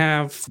also don't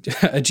have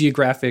a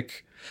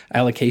geographic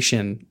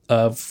allocation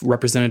of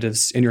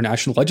representatives in your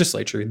national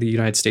legislature. The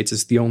United States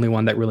is the only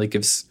one that really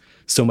gives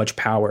so much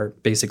power,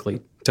 basically,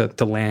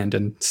 to land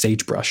and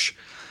sagebrush.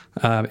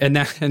 And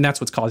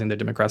that's what's causing the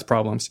Democrats'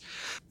 problems.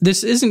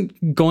 This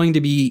isn't going to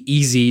be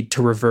easy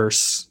to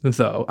reverse,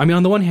 though. I mean,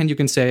 on the one hand, you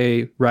can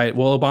say, right,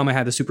 well, Obama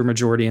had the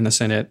supermajority in the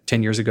Senate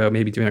 10 years ago.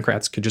 Maybe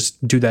Democrats could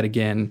just do that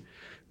again,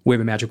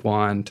 wave a magic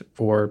wand,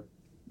 or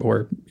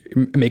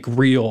make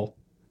real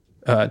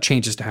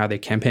changes to how they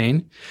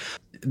campaign.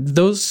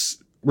 Those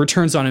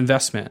returns on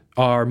investment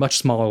are much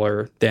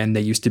smaller than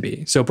they used to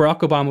be. So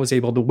Barack Obama was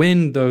able to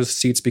win those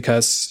seats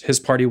because his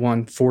party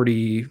won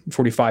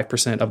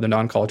 45% of the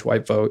non-college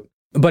white vote.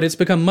 But it's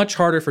become much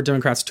harder for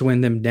Democrats to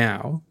win them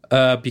now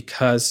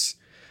because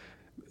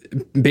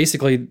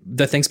basically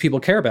the things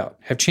people care about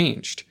have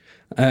changed.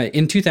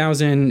 In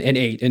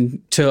 2008,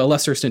 and to a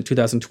lesser extent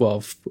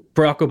 2012,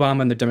 Barack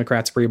Obama and the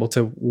Democrats were able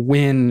to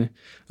win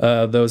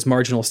those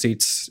marginal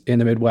seats in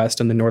the Midwest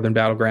and the northern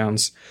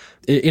battlegrounds,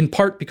 in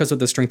part because of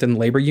the strength in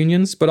labor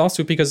unions, but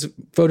also because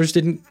voters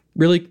didn't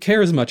really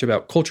care as much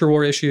about culture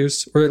war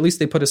issues, or at least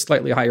they put a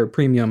slightly higher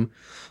premium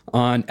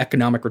on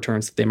economic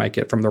returns that they might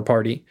get from their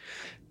party.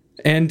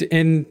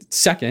 And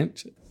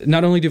second,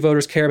 not only do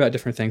voters care about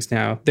different things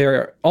now,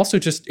 they're also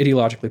just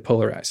ideologically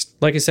polarized.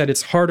 Like I said,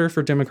 it's harder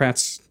for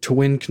Democrats to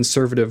win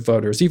conservative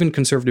voters, even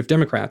conservative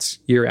Democrats,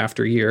 year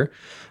after year,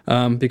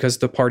 because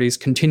the parties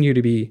continue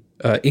to be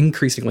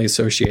increasingly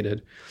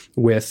associated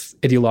with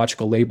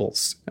ideological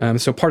labels.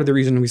 So part of the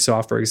reason we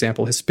saw, for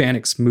example,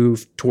 Hispanics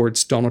move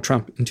towards Donald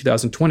Trump in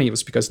 2020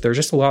 was because there's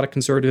just a lot of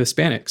conservative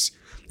Hispanics.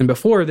 And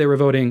before, they were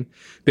voting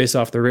based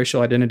off their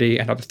racial identity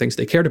and other things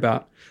they cared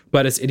about.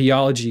 But as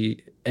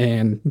ideology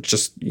and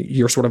just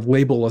your sort of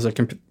label as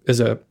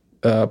a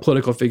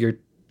political figure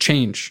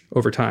change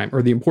over time,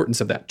 or the importance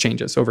of that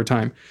changes over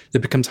time,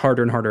 it becomes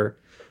harder and harder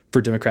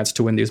for Democrats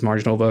to win these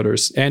marginal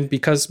voters. And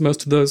because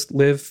most of those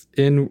live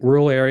in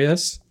rural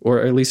areas,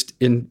 or at least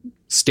in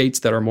states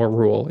that are more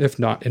rural, if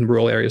not in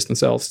rural areas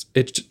themselves,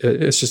 it's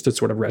just a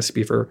sort of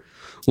recipe for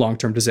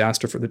long-term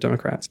disaster for the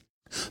Democrats.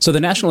 So the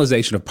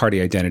nationalization of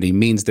party identity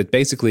means that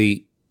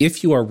basically,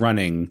 if you are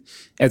running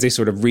as a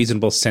sort of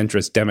reasonable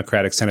centrist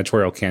Democratic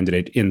senatorial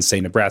candidate in,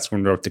 say, Nebraska or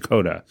North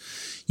Dakota,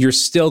 you're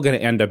still going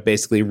to end up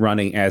basically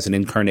running as an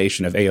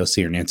incarnation of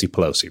AOC or Nancy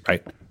Pelosi,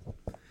 right?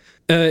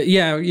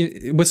 Yeah,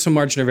 with some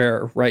margin of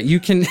error, right? You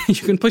can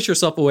push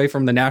yourself away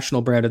from the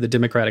national brand of the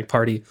Democratic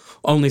Party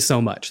only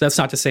so much. That's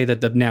not to say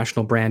that the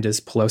national brand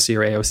is Pelosi or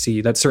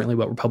AOC. That's certainly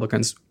what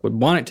Republicans would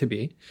want it to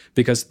be,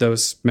 because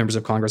those members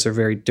of Congress are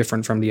very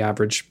different from the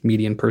average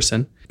median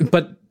person.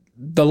 But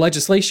the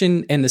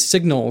legislation and the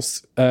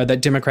signals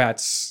that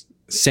Democrats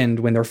send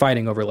when they're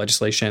fighting over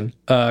legislation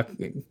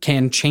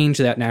can change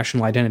that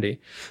national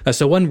identity.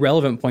 So one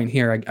relevant point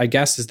here, I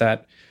guess, is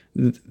that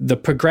the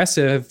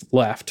progressive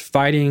left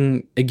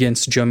fighting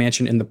against Joe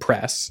Manchin in the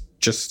press,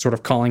 just sort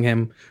of calling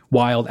him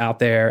wild out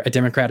there, a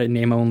Democrat in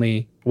name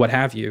only, what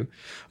have you,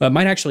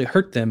 might actually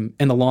hurt them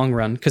in the long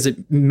run, because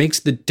it makes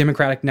the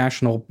Democratic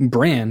national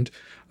brand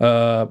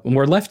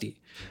more lefty.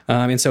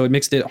 And so it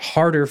makes it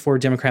harder for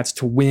Democrats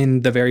to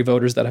win the very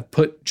voters that have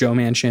put Joe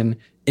Manchin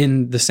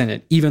in the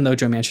Senate, even though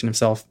Joe Manchin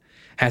himself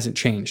hasn't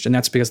changed. And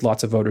that's because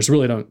lots of voters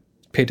really don't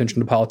pay attention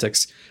to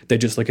politics. They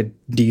just look at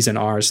D's and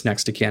R's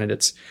next to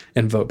candidates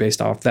and vote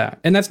based off that.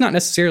 And that's not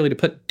necessarily to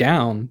put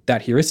down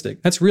that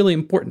heuristic. That's really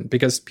important,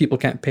 because people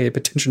can't pay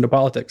attention to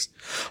politics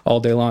all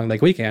day long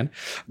like we can.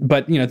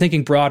 But,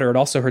 thinking broader, it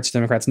also hurts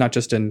Democrats, not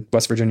just in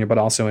West Virginia, but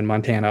also in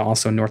Montana,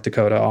 also in North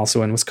Dakota,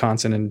 also in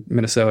Wisconsin and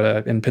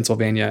Minnesota and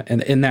Pennsylvania.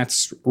 And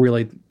that's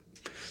really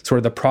sort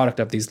of the product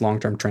of these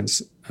long-term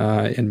trends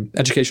in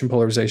education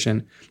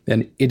polarization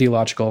and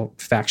ideological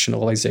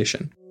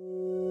factionalization.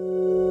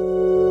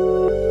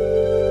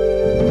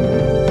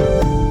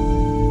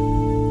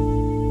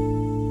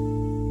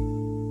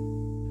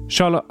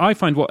 Charlotte, I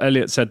find what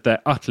Elliot said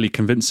there utterly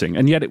convincing,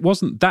 and yet it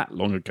wasn't that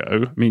long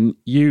ago. I mean,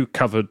 you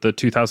covered the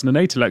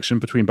 2008 election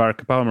between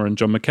Barack Obama and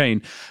John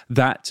McCain,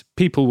 that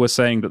people were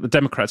saying that the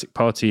Democratic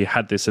Party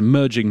had this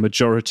emerging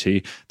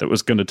majority that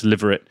was going to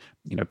deliver it,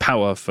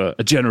 power for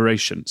a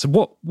generation. So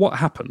what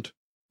happened?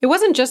 It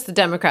wasn't just the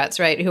Democrats,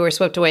 right, who were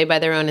swept away by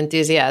their own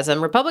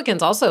enthusiasm.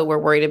 Republicans also were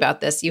worried about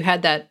this. You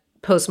had that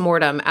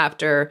post-mortem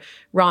after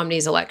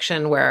Romney's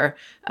election where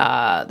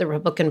the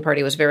Republican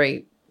Party was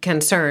very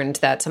concerned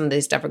that some of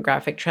these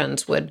demographic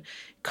trends would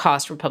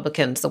cost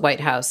Republicans the White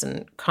House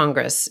and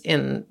Congress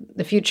in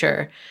the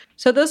future.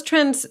 So those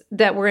trends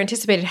that were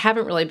anticipated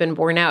haven't really been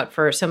borne out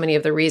for so many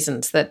of the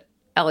reasons that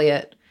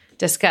Elliot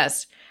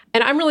discussed.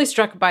 And I'm really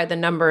struck by the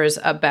numbers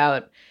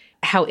about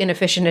how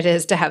inefficient it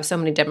is to have so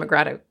many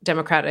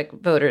Democratic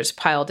voters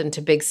piled into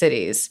big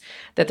cities,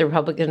 that the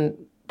Republican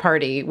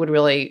Party would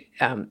really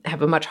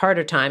have a much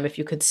harder time if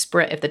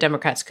the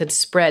Democrats could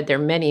spread their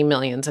many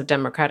millions of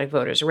Democratic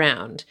voters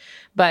around.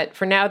 But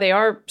for now, they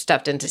are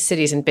stuffed into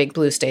cities in big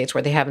blue states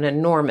where they have an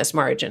enormous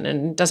margin,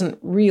 and it doesn't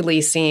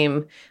really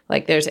seem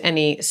like there's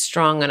any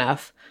strong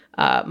enough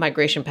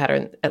migration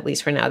pattern, at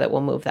least for now, that will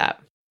move that.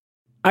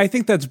 I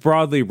think that's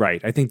broadly right.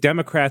 I think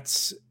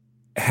Democrats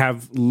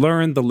have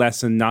learned the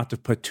lesson not to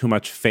put too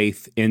much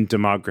faith in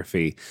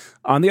demography.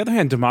 On the other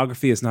hand,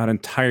 demography is not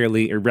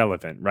entirely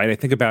irrelevant, right? I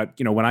think about,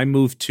 when I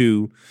moved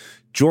to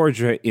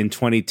Georgia in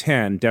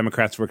 2010,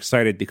 Democrats were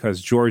excited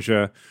because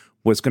Georgia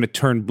was going to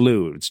turn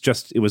blue.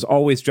 It was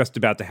always just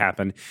about to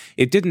happen.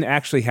 It didn't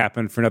actually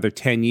happen for another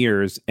 10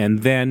 years,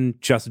 and then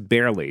just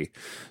barely.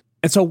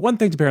 And so one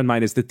thing to bear in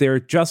mind is that there are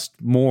just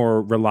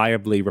more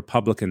reliably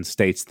Republican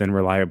states than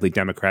reliably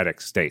Democratic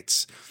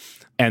states.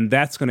 And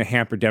that's going to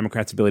hamper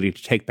Democrats' ability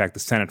to take back the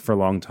Senate for a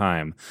long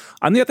time.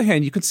 On the other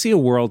hand, you could see a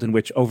world in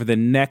which over the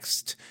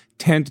next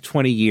 10 to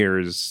 20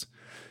 years,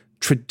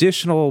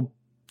 traditional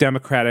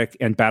Democratic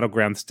and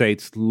battleground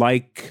states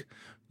like,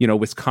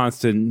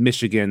 Wisconsin,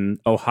 Michigan,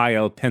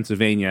 Ohio,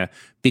 Pennsylvania,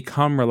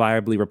 become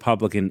reliably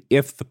Republican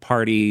if the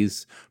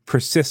parties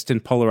persist in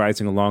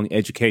polarizing along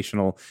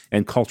educational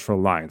and cultural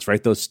lines,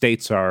 right? Those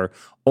states are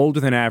older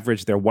than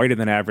average, they're whiter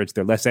than average,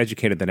 they're less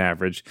educated than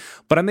average.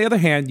 But on the other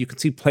hand, you can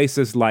see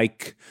places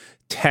like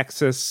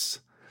Texas,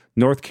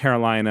 North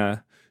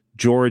Carolina,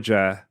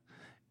 Georgia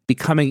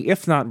becoming,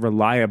 if not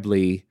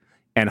reliably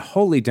and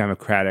wholly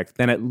Democratic,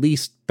 then at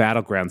least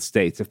battleground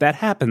states. If that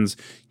happens,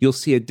 you'll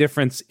see a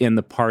difference in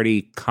the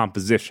party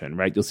composition,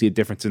 right? You'll see a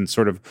difference in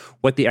sort of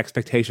what the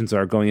expectations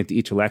are going into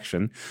each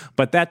election.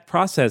 But that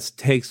process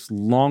takes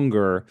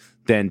longer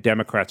than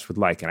Democrats would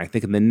like. And I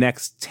think in the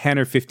next 10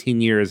 or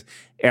 15 years,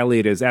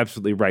 Elliot is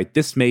absolutely right.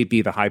 This may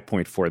be the high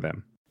point for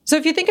them. So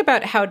if you think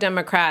about how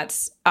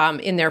Democrats,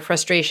 in their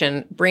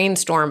frustration,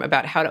 brainstorm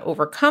about how to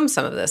overcome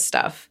some of this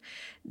stuff,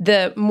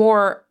 the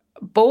more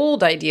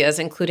bold ideas,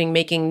 including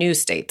making new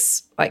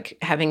states, like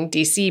having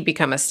D.C.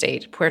 become a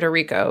state, Puerto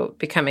Rico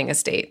becoming a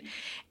state.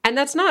 And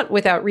that's not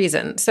without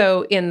reason.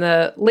 So in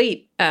the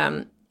late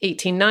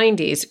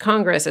 1890s,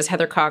 Congress, as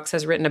Heather Cox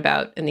has written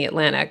about in The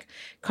Atlantic,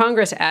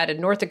 Congress added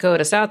North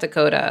Dakota, South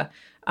Dakota,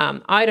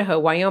 Idaho,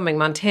 Wyoming,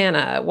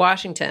 Montana,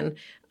 Washington,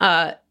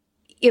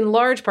 in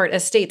large part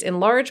as states, in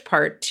large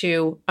part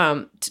to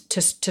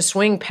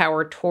swing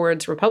power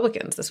towards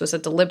Republicans. This was a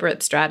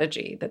deliberate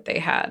strategy that they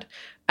had.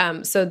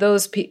 So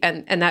those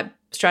and that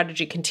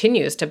strategy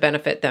continues to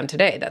benefit them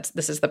today.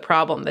 This is the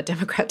problem that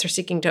Democrats are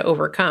seeking to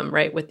overcome,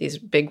 right, with these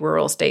big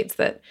rural states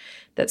that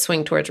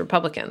swing towards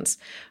Republicans.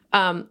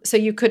 So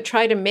you could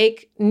try to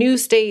make new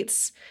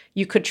states.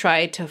 You could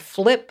try to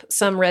flip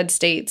some red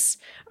states.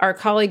 Our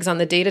colleagues on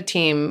the data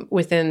team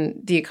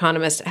within The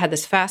Economist had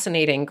this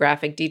fascinating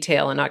graphic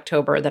detail in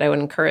October that I would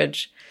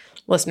encourage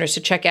listeners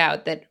to check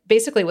out, that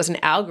basically was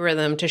an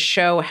algorithm to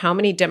show how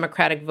many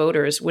Democratic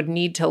voters would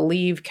need to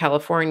leave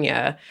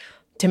California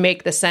to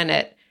make the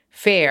Senate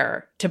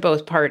fair to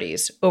both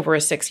parties over a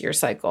 6-year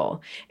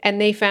cycle.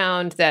 And they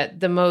found that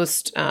the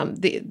most,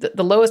 the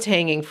lowest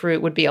hanging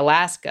fruit would be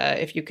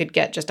Alaska, if you could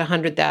get just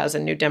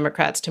 100,000 new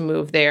Democrats to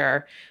move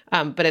there.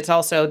 But it's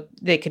also,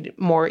 they could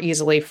more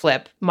easily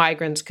flip.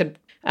 Migrants could,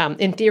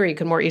 in theory,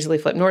 could more easily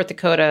flip North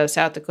Dakota,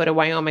 South Dakota,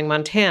 Wyoming,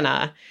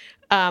 Montana.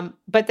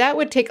 But that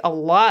would take a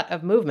lot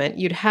of movement.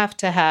 You'd have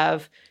to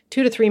have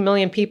 2 to 3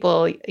 million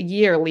people a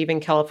year leaving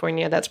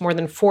California. That's more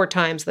than 4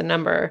 times the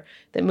number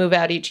that move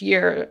out each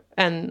year.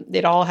 And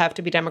they'd all have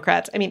to be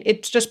Democrats. I mean,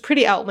 it's just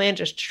pretty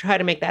outlandish to try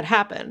to make that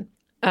happen.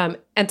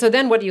 And so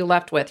then what are you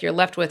left with? You're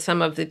left with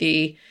some of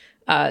the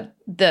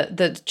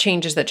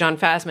changes that John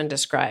Fasman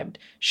described,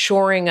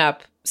 shoring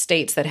up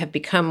states that have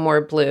become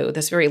more blue,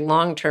 this very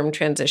long-term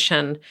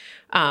transition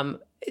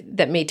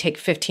that may take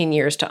 15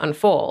 years to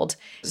unfold.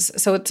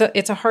 So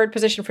it's a hard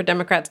position for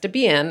Democrats to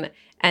be in.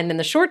 And in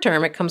the short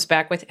term, it comes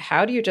back with,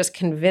 how do you just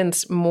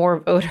convince more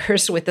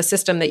voters with the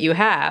system that you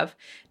have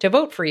to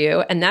vote for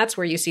you? And that's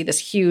where you see this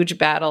huge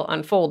battle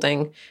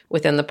unfolding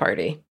within the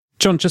party.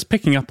 John, just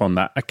picking up on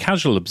that, a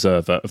casual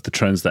observer of the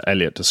trends that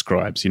Elliot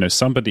describes,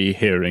 somebody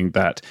hearing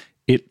that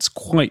it's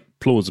quite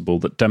plausible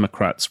that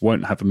Democrats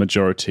won't have a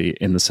majority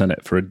in the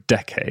Senate for a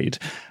decade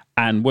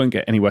and won't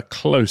get anywhere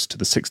close to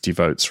the 60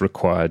 votes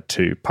required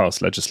to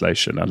pass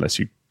legislation unless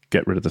you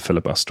get rid of the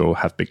filibuster or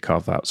have big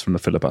carve-outs from the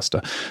filibuster.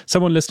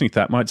 Someone listening to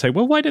that might say,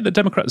 well, why did the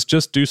Democrats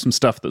just do some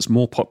stuff that's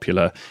more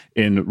popular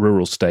in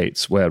rural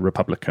states where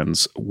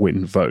Republicans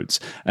win votes?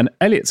 And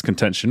Elliot's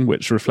contention,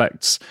 which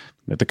reflects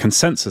the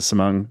consensus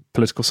among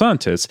political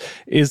scientists,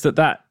 is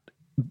that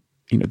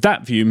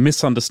view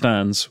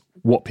misunderstands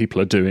what people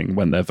are doing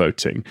when they're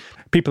voting.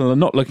 People are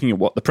not looking at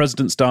what the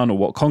president's done or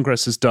what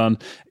Congress has done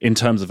in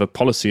terms of a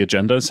policy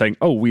agenda, saying,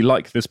 oh, we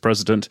like this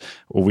president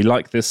or we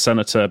like this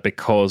senator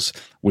because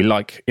we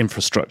like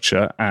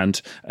infrastructure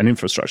and an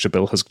infrastructure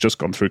bill has just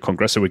gone through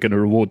Congress, so we're going to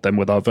reward them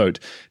with our vote.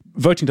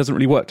 Voting doesn't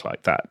really work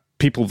like that.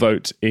 People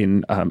vote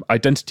in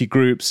identity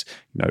groups.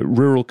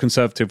 Rural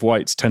conservative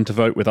whites tend to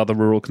vote with other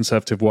rural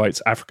conservative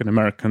whites. African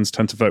Americans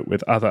tend to vote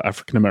with other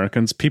African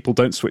Americans. People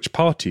don't switch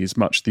parties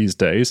much these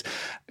days.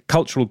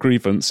 Cultural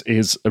grievance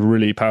is a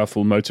really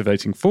powerful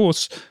motivating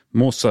force,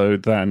 more so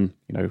than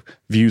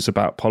views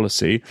about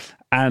policy.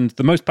 And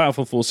the most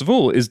powerful force of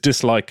all is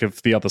dislike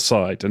of the other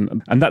side.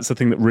 And that's the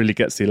thing that really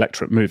gets the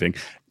electorate moving.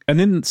 And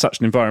in such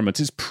an environment,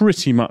 it's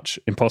pretty much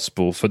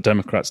impossible for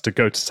Democrats to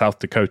go to South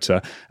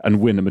Dakota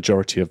and win a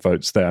majority of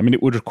votes there. I mean,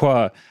 it would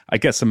require, I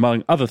guess,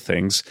 among other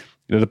things,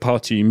 the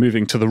party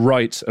moving to the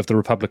right of the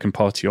Republican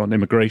Party on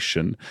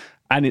immigration.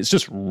 And it's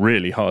just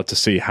really hard to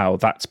see how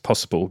that's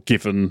possible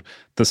given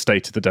the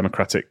state of the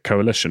Democratic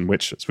coalition,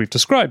 which, as we've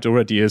described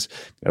already, is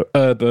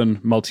urban,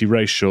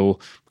 multiracial,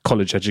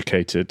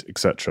 college-educated,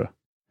 etc.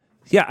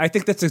 Yeah, I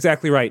think that's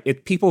exactly right.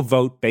 People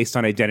vote based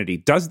on identity.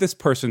 Does this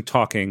person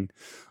talking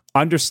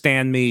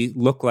understand me,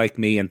 look like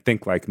me, and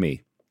think like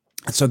me?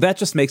 So that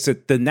just makes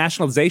it, the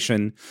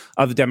nationalization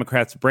of the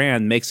Democrats'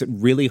 brand makes it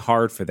really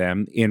hard for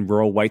them in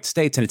rural white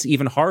states. And it's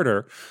even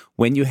harder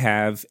when you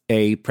have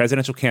a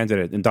presidential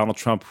candidate in Donald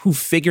Trump who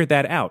figured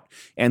that out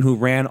and who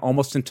ran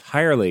almost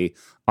entirely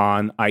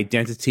on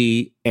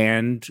identity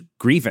and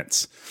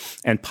grievance.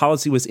 And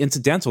policy was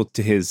incidental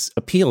to his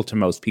appeal to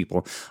most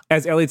people.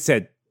 As Elliot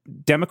said,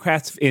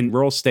 Democrats in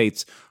rural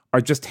states are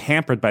just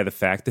hampered by the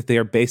fact that they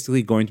are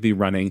basically going to be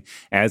running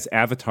as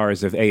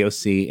avatars of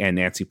AOC and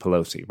Nancy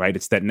Pelosi, right?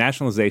 It's that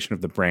nationalization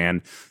of the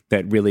brand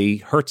that really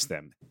hurts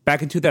them.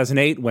 Back in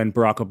 2008, when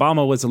Barack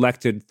Obama was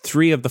elected,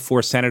 3 of the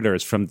 4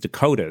 senators from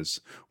Dakotas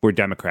were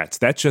Democrats.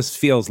 That just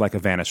feels like a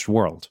vanished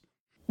world.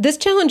 This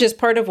challenge is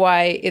part of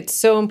why it's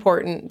so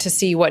important to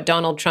see what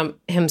Donald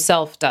Trump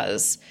himself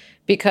does,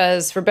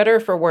 because for better or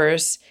for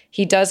worse,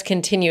 he does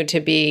continue to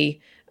be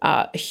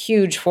a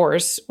huge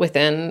force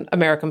within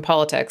American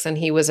politics. And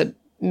he was a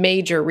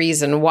major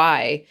reason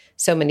why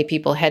so many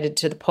people headed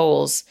to the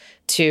polls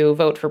to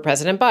vote for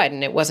President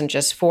Biden. It wasn't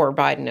just for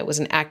Biden. It was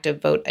an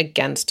active vote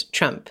against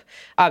Trump.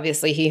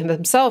 Obviously, he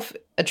himself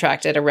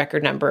attracted a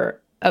record number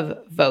of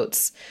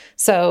votes.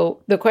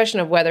 So the question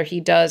of whether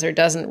he does or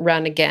doesn't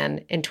run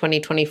again in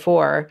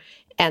 2024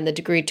 and the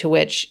degree to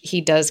which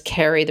he does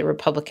carry the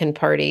Republican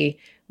Party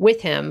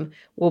with him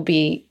will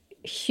be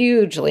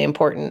hugely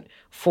important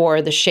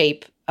for the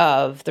shape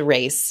of the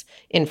race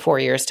in 4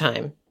 years'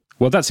 time.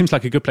 Well, that seems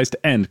like a good place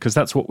to end, because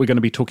that's what we're going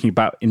to be talking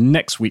about in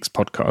next week's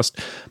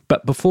podcast.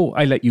 But before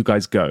I let you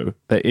guys go,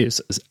 there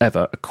is, as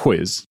ever, a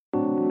quiz.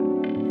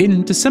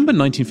 In December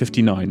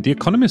 1959, The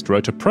Economist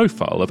wrote a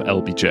profile of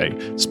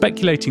LBJ,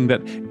 speculating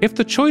that if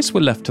the choice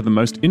were left to the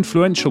most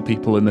influential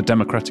people in the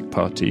Democratic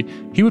Party,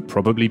 he would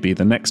probably be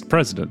the next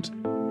president.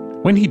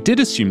 When he did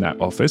assume that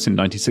office in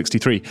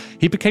 1963,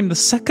 he became the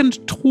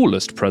second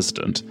tallest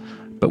president.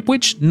 But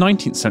which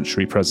 19th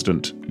century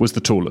president was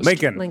the tallest?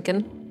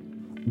 Lincoln.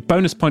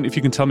 Bonus point if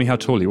you can tell me how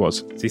tall he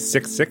was. Is he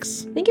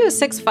 6'6"? I think he was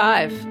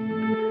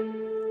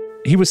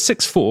 6'5". He was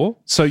 6'4",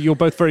 so you're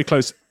both very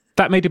close.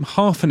 That made him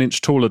half an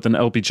inch taller than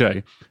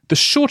LBJ. The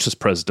shortest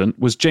president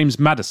was James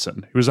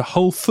Madison, who was a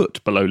whole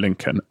foot below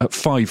Lincoln at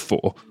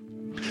 5'4".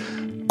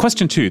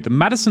 Question 2. The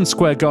Madison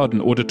Square Garden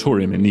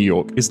Auditorium in New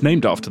York is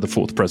named after the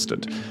 4th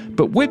president.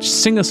 But which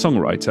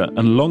singer-songwriter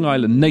and Long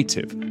Island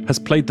native has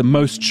played the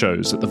most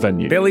shows at the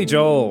venue? Billy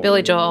Joel.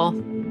 Billy Joel.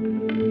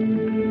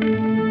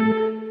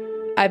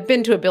 I've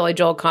been to a Billy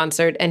Joel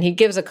concert, and he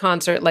gives a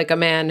concert like a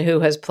man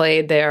who has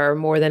played there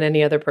more than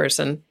any other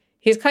person.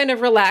 He's kind of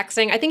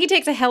relaxing. I think he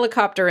takes a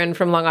helicopter in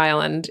from Long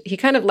Island. He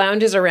kind of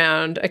lounges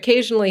around.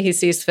 Occasionally he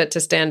sees fit to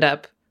stand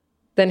up.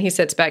 Then he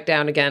sits back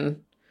down again.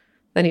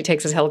 Then he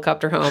takes his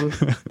helicopter home.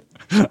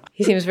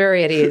 He seems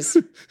very at ease.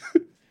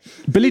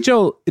 Billy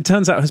Joel, it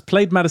turns out, has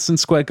played Madison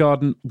Square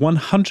Garden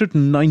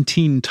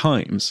 119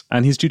 times,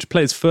 and he's due to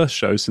play his first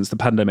show since the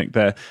pandemic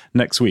there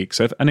next week.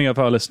 So if any of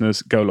our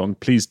listeners go along,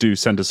 please do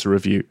send us a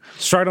review.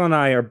 Charlotte and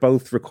I are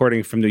both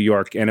recording from New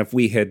York, and if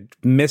we had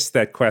missed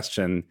that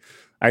question,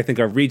 I think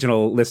our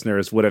regional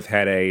listeners would have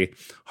had a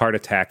heart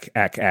attack,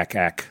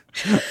 ack.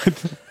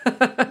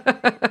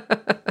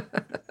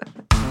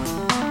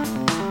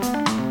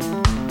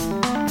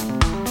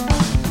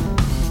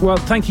 Well,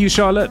 thank you,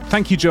 Charlotte.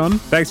 Thank you, John.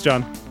 Thanks,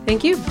 John.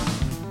 Thank you.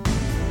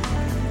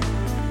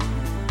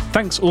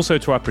 Thanks also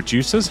to our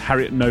producers,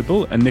 Harriet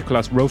Noble and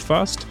Nicholas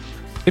Rofast.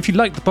 If you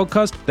like the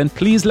podcast, then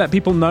please let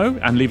people know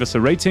and leave us a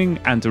rating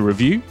and a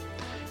review.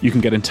 You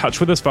can get in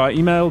touch with us via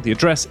email. The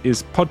address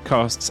is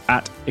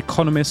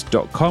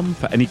podcasts@economist.com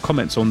for any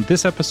comments on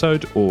this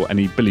episode or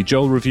any Billy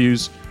Joel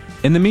reviews.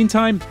 In the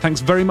meantime,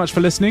 thanks very much for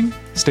listening.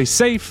 Stay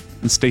safe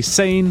and stay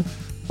sane.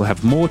 We'll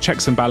have more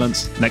Checks and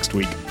Balance next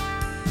week.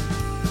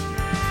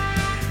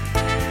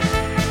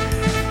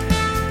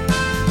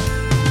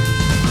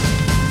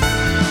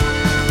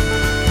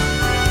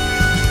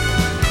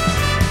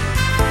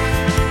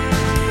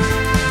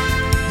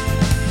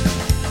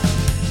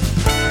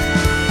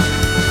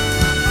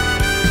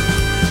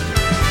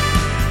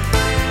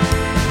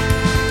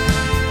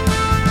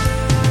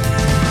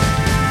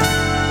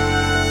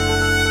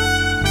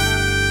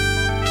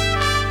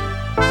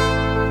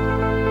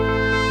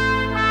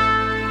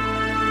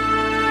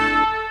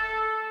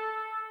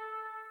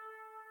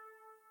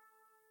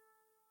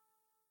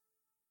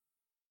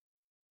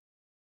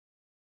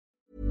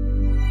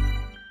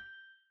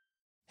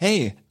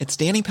 Hey, it's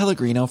Danny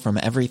Pellegrino from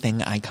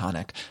Everything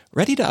Iconic.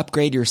 Ready to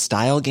upgrade your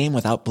style game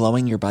without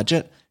blowing your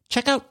budget?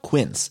 Check out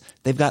Quince.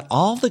 They've got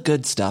all the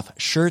good stuff,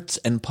 shirts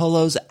and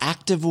polos,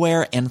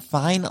 activewear, and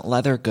fine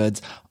leather goods,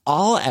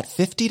 all at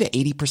 50 to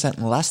 80%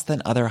 less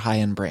than other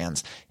high-end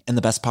brands. And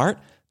the best part?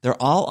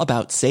 They're all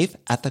about safe,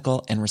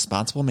 ethical, and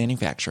responsible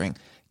manufacturing.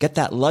 Get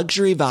that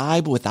luxury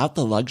vibe without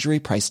the luxury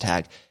price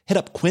tag. Hit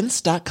up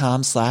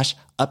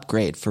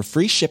quince.com/upgrade for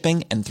free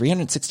shipping and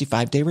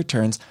 365-day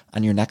returns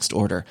on your next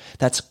order.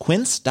 That's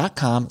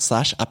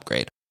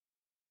quince.com/upgrade.